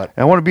McAfee spot.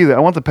 I want to be there.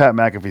 I want the Pat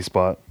McAfee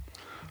spot.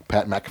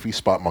 Pat McAfee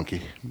Spot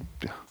Monkey.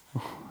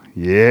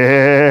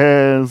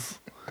 Yes.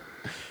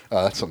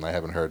 That's something I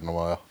haven't heard in a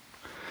while.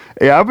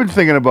 Yeah, I've been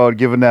thinking about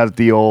giving that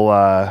the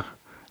old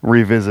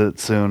revisit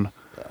soon.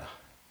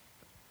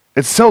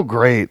 It's so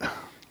great.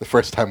 The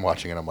first time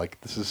watching it, I'm like,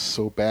 this is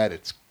so bad,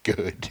 it's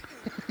good.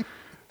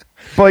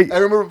 But I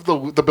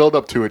remember the build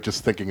up to it,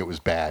 just thinking it was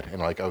bad,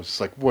 and like I was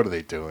just like, what are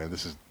they doing?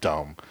 This is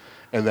dumb.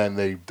 And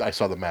then I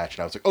saw the match,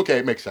 and I was like, okay,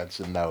 it makes sense.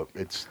 And now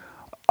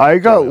I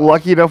got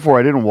lucky enough where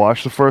I didn't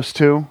watch the first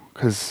two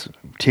because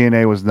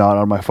TNA was not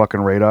on my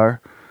fucking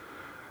radar,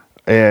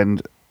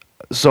 and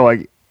so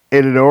it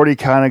had already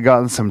kind of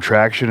gotten some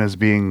traction as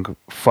being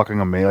fucking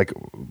amazing, like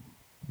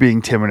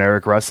being Tim and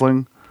Eric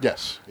wrestling.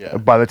 Yes, yeah.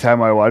 By the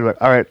time I watched,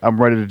 like, all right, I'm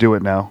ready to do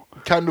it now.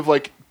 Kind of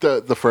like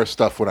the first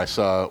stuff when I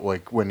saw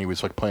like when he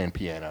was like playing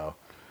piano,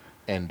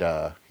 and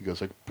he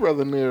goes like,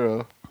 "Brother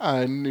Nero,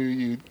 I knew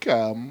you'd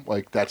come."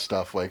 Like that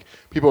stuff. Like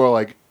people are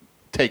like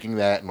taking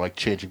that and like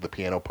changing the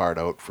piano part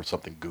out for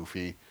something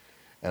goofy,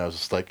 and I was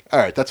just like, "All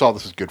right, that's all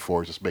this is good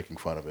for, is just making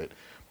fun of it."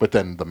 But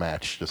then the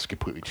match just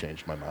completely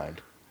changed my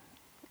mind.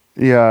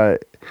 Yeah,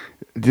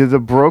 did the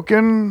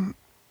broken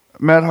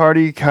Matt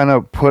Hardy kind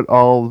of put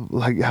all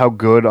like how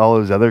good all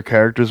his other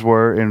characters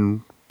were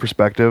in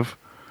perspective?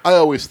 I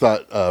always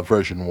thought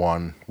version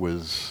 1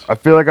 was... I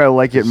feel like I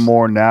like it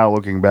more now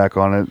looking back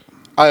on it.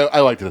 I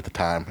liked it at the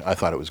time. I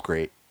thought it was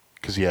great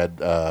because he had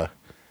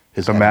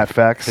his... The Matt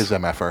Fax? His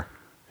MFR.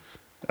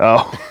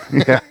 Oh,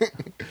 yeah.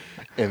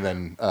 And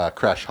then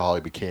Crash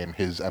Holly became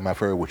his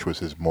MFR, which was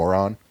his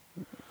moron.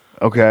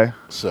 Okay.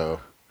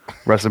 So...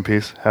 Rest in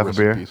peace. Half a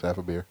beer. Rest in peace, half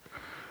a beer.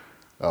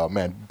 Oh,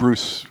 man.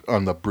 Bruce,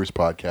 on the Bruce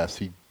podcast,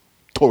 he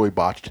totally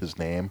botched his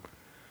name.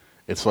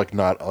 It's like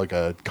not like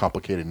a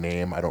complicated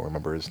name. I don't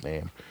remember his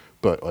name.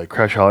 But like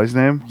Crash Holly's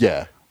name?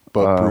 Yeah.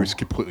 But Bruce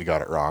completely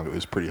got it wrong. It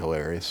was pretty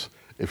hilarious.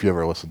 If you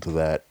ever listened to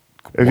that.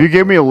 If you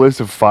gave me a list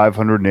of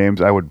 500 names,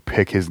 I would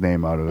pick his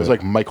name out of it. It was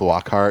like Mike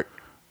Lockhart.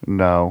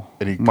 No.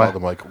 And he called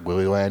him like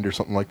Willy Land or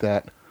something like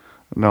that.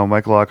 No,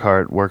 Mike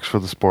Lockhart works for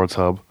the Sports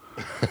Hub.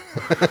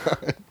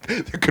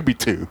 There could be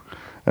 2.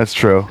 That's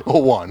true.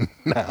 Or 1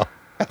 now.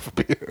 Half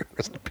a beer.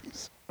 Rest in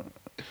peace.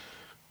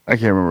 I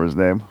can't remember his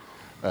name.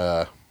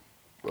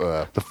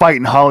 The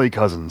Fighting Holly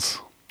Cousins.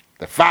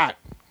 They fight.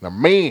 They're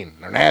mean.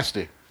 They're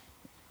nasty.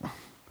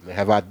 They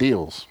have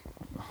ideals.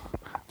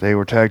 They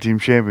were tag team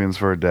champions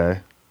for a day.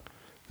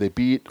 They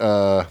beat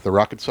the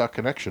Rocket Sock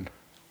Connection.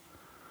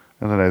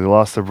 And then they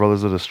lost their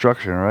Brothers of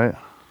Destruction, right?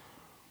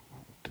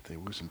 Did they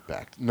lose them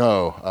back?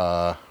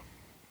 No.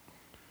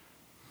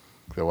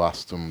 They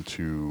lost them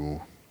to...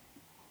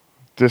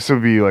 This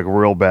would be like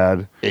real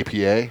bad.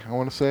 APA, I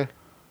want to say.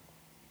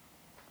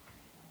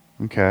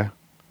 Okay.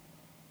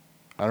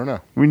 I don't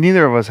know. I mean,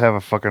 neither of us have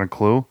a fucking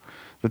clue.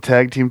 The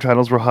tag team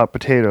titles were hot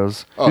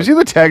potatoes. Oh. You see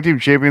the tag team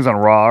champions on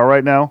Raw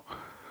right now?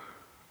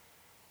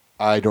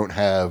 I don't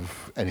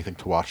have anything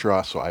to watch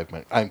Raw, so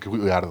I'm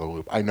completely out of the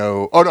loop. I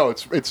know. Oh no,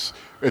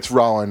 it's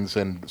Rollins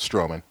and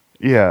Strowman.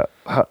 Yeah.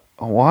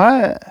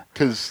 What?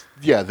 Because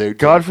they.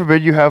 God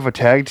forbid you have a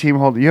tag team.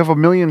 You have a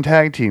million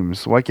tag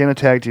teams. Why can't a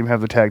tag team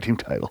have the tag team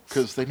titles?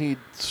 Because they need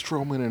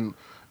Strowman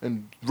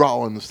and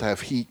Rollins to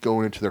have heat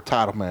going into their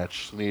title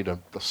match. They need a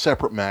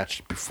separate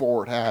match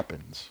before it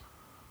happens.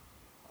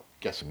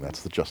 Guessing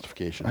that's the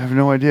justification. I have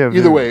no idea.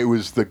 Either way, it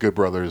was the Good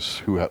Brothers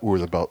who were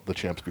the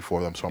champs before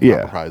them, so I'm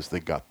not surprised they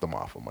got them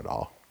off them at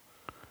all.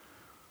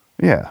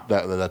 Yeah.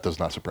 That does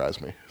not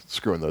surprise me.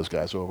 Screwing those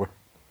guys over.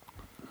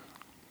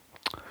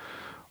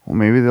 Well,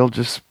 maybe they'll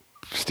just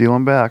steal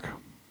them back.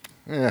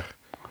 Yeah.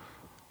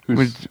 Who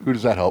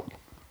does that help?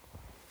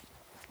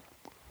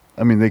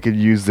 I mean, they could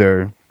use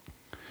their...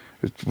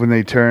 When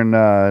they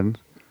turn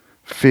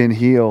Finn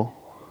heel...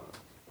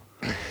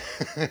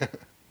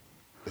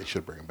 They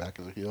should bring him back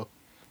as a heel.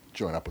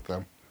 Join up with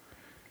them.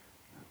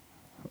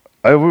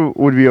 I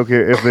would be okay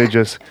if they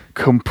just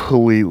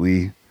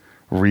completely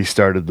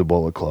restarted the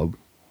Bullet Club.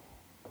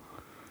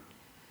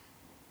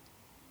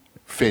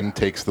 Finn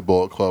takes the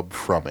Bullet Club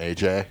from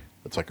AJ.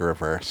 It's like a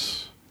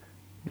reverse.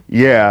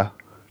 Yeah.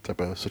 Type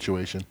of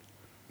situation.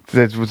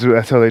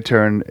 That's how they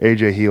turn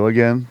AJ heel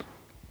again.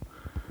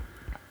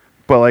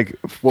 But like...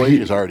 Well,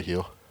 AJ's already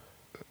heel.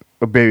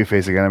 A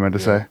babyface again, I meant to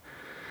say.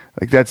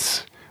 Like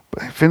that's...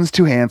 Finn's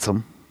too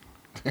handsome.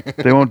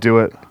 They won't do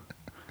it.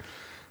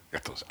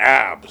 Got those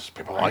abs.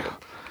 People like him.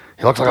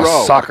 He looks like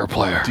a soccer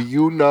player. Do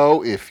you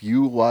know if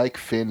you like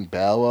Finn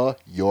Balor,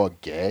 you're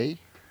gay?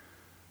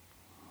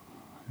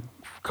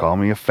 Call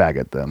me a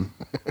faggot then.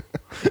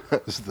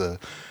 It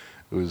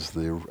was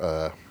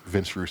the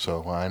Vince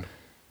Russo line.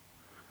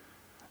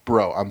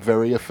 Bro, I'm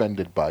very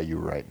offended by you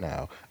right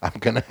now. I'm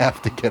going to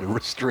have to get a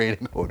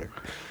restraining order.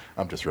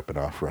 I'm just ripping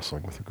off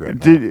Wrestling with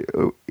Regret.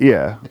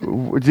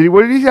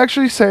 What did he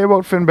actually say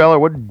about Finn Balor?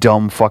 What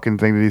dumb fucking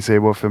thing did he say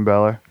about Finn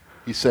Balor?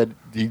 He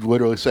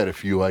literally said,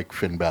 if you like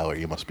Finn Balor,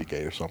 you must be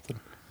gay or something.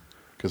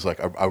 Because like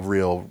a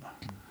real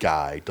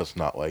guy does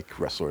not like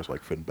wrestlers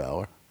like Finn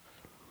Balor.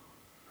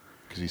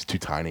 Because he's too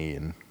tiny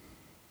and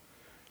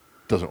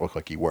doesn't look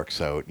like he works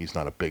out. He's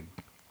not a big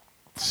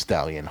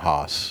stallion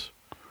hoss,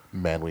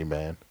 manly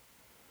man.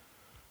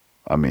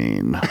 I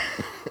mean,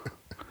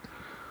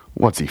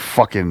 what's he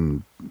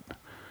fucking?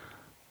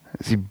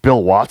 Is he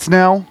Bill Watts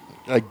now?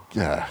 I don't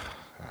know.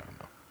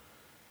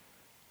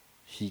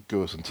 He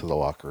goes into the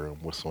locker room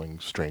whistling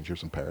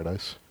 "Strangers in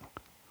Paradise."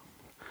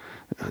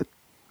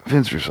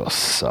 Vince Russo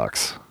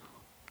sucks.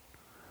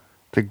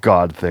 The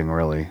God thing,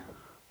 really.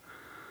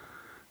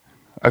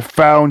 I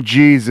found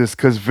Jesus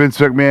because Vince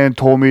McMahon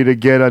told me to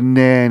get a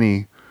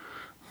nanny.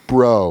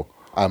 Bro,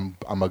 I'm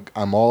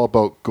all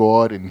about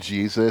God and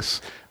Jesus.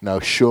 Now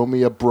show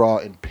me a bra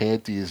and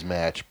panties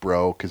match,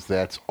 bro, because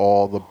that's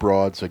all the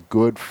broads are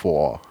good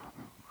for.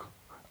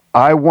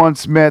 I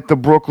once met the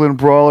Brooklyn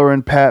Brawler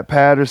and Pat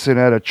Patterson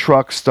at a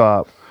truck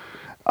stop.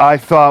 I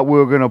thought we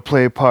were going to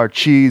play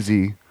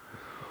Parcheesi,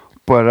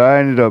 but I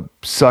ended up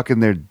sucking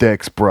their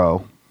dicks,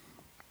 bro.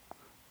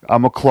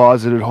 I'm a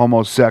closeted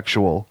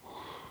homosexual,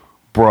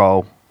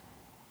 bro.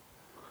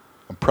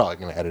 I'm probably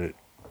going to edit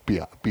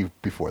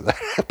it before that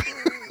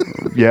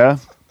happens. Yeah?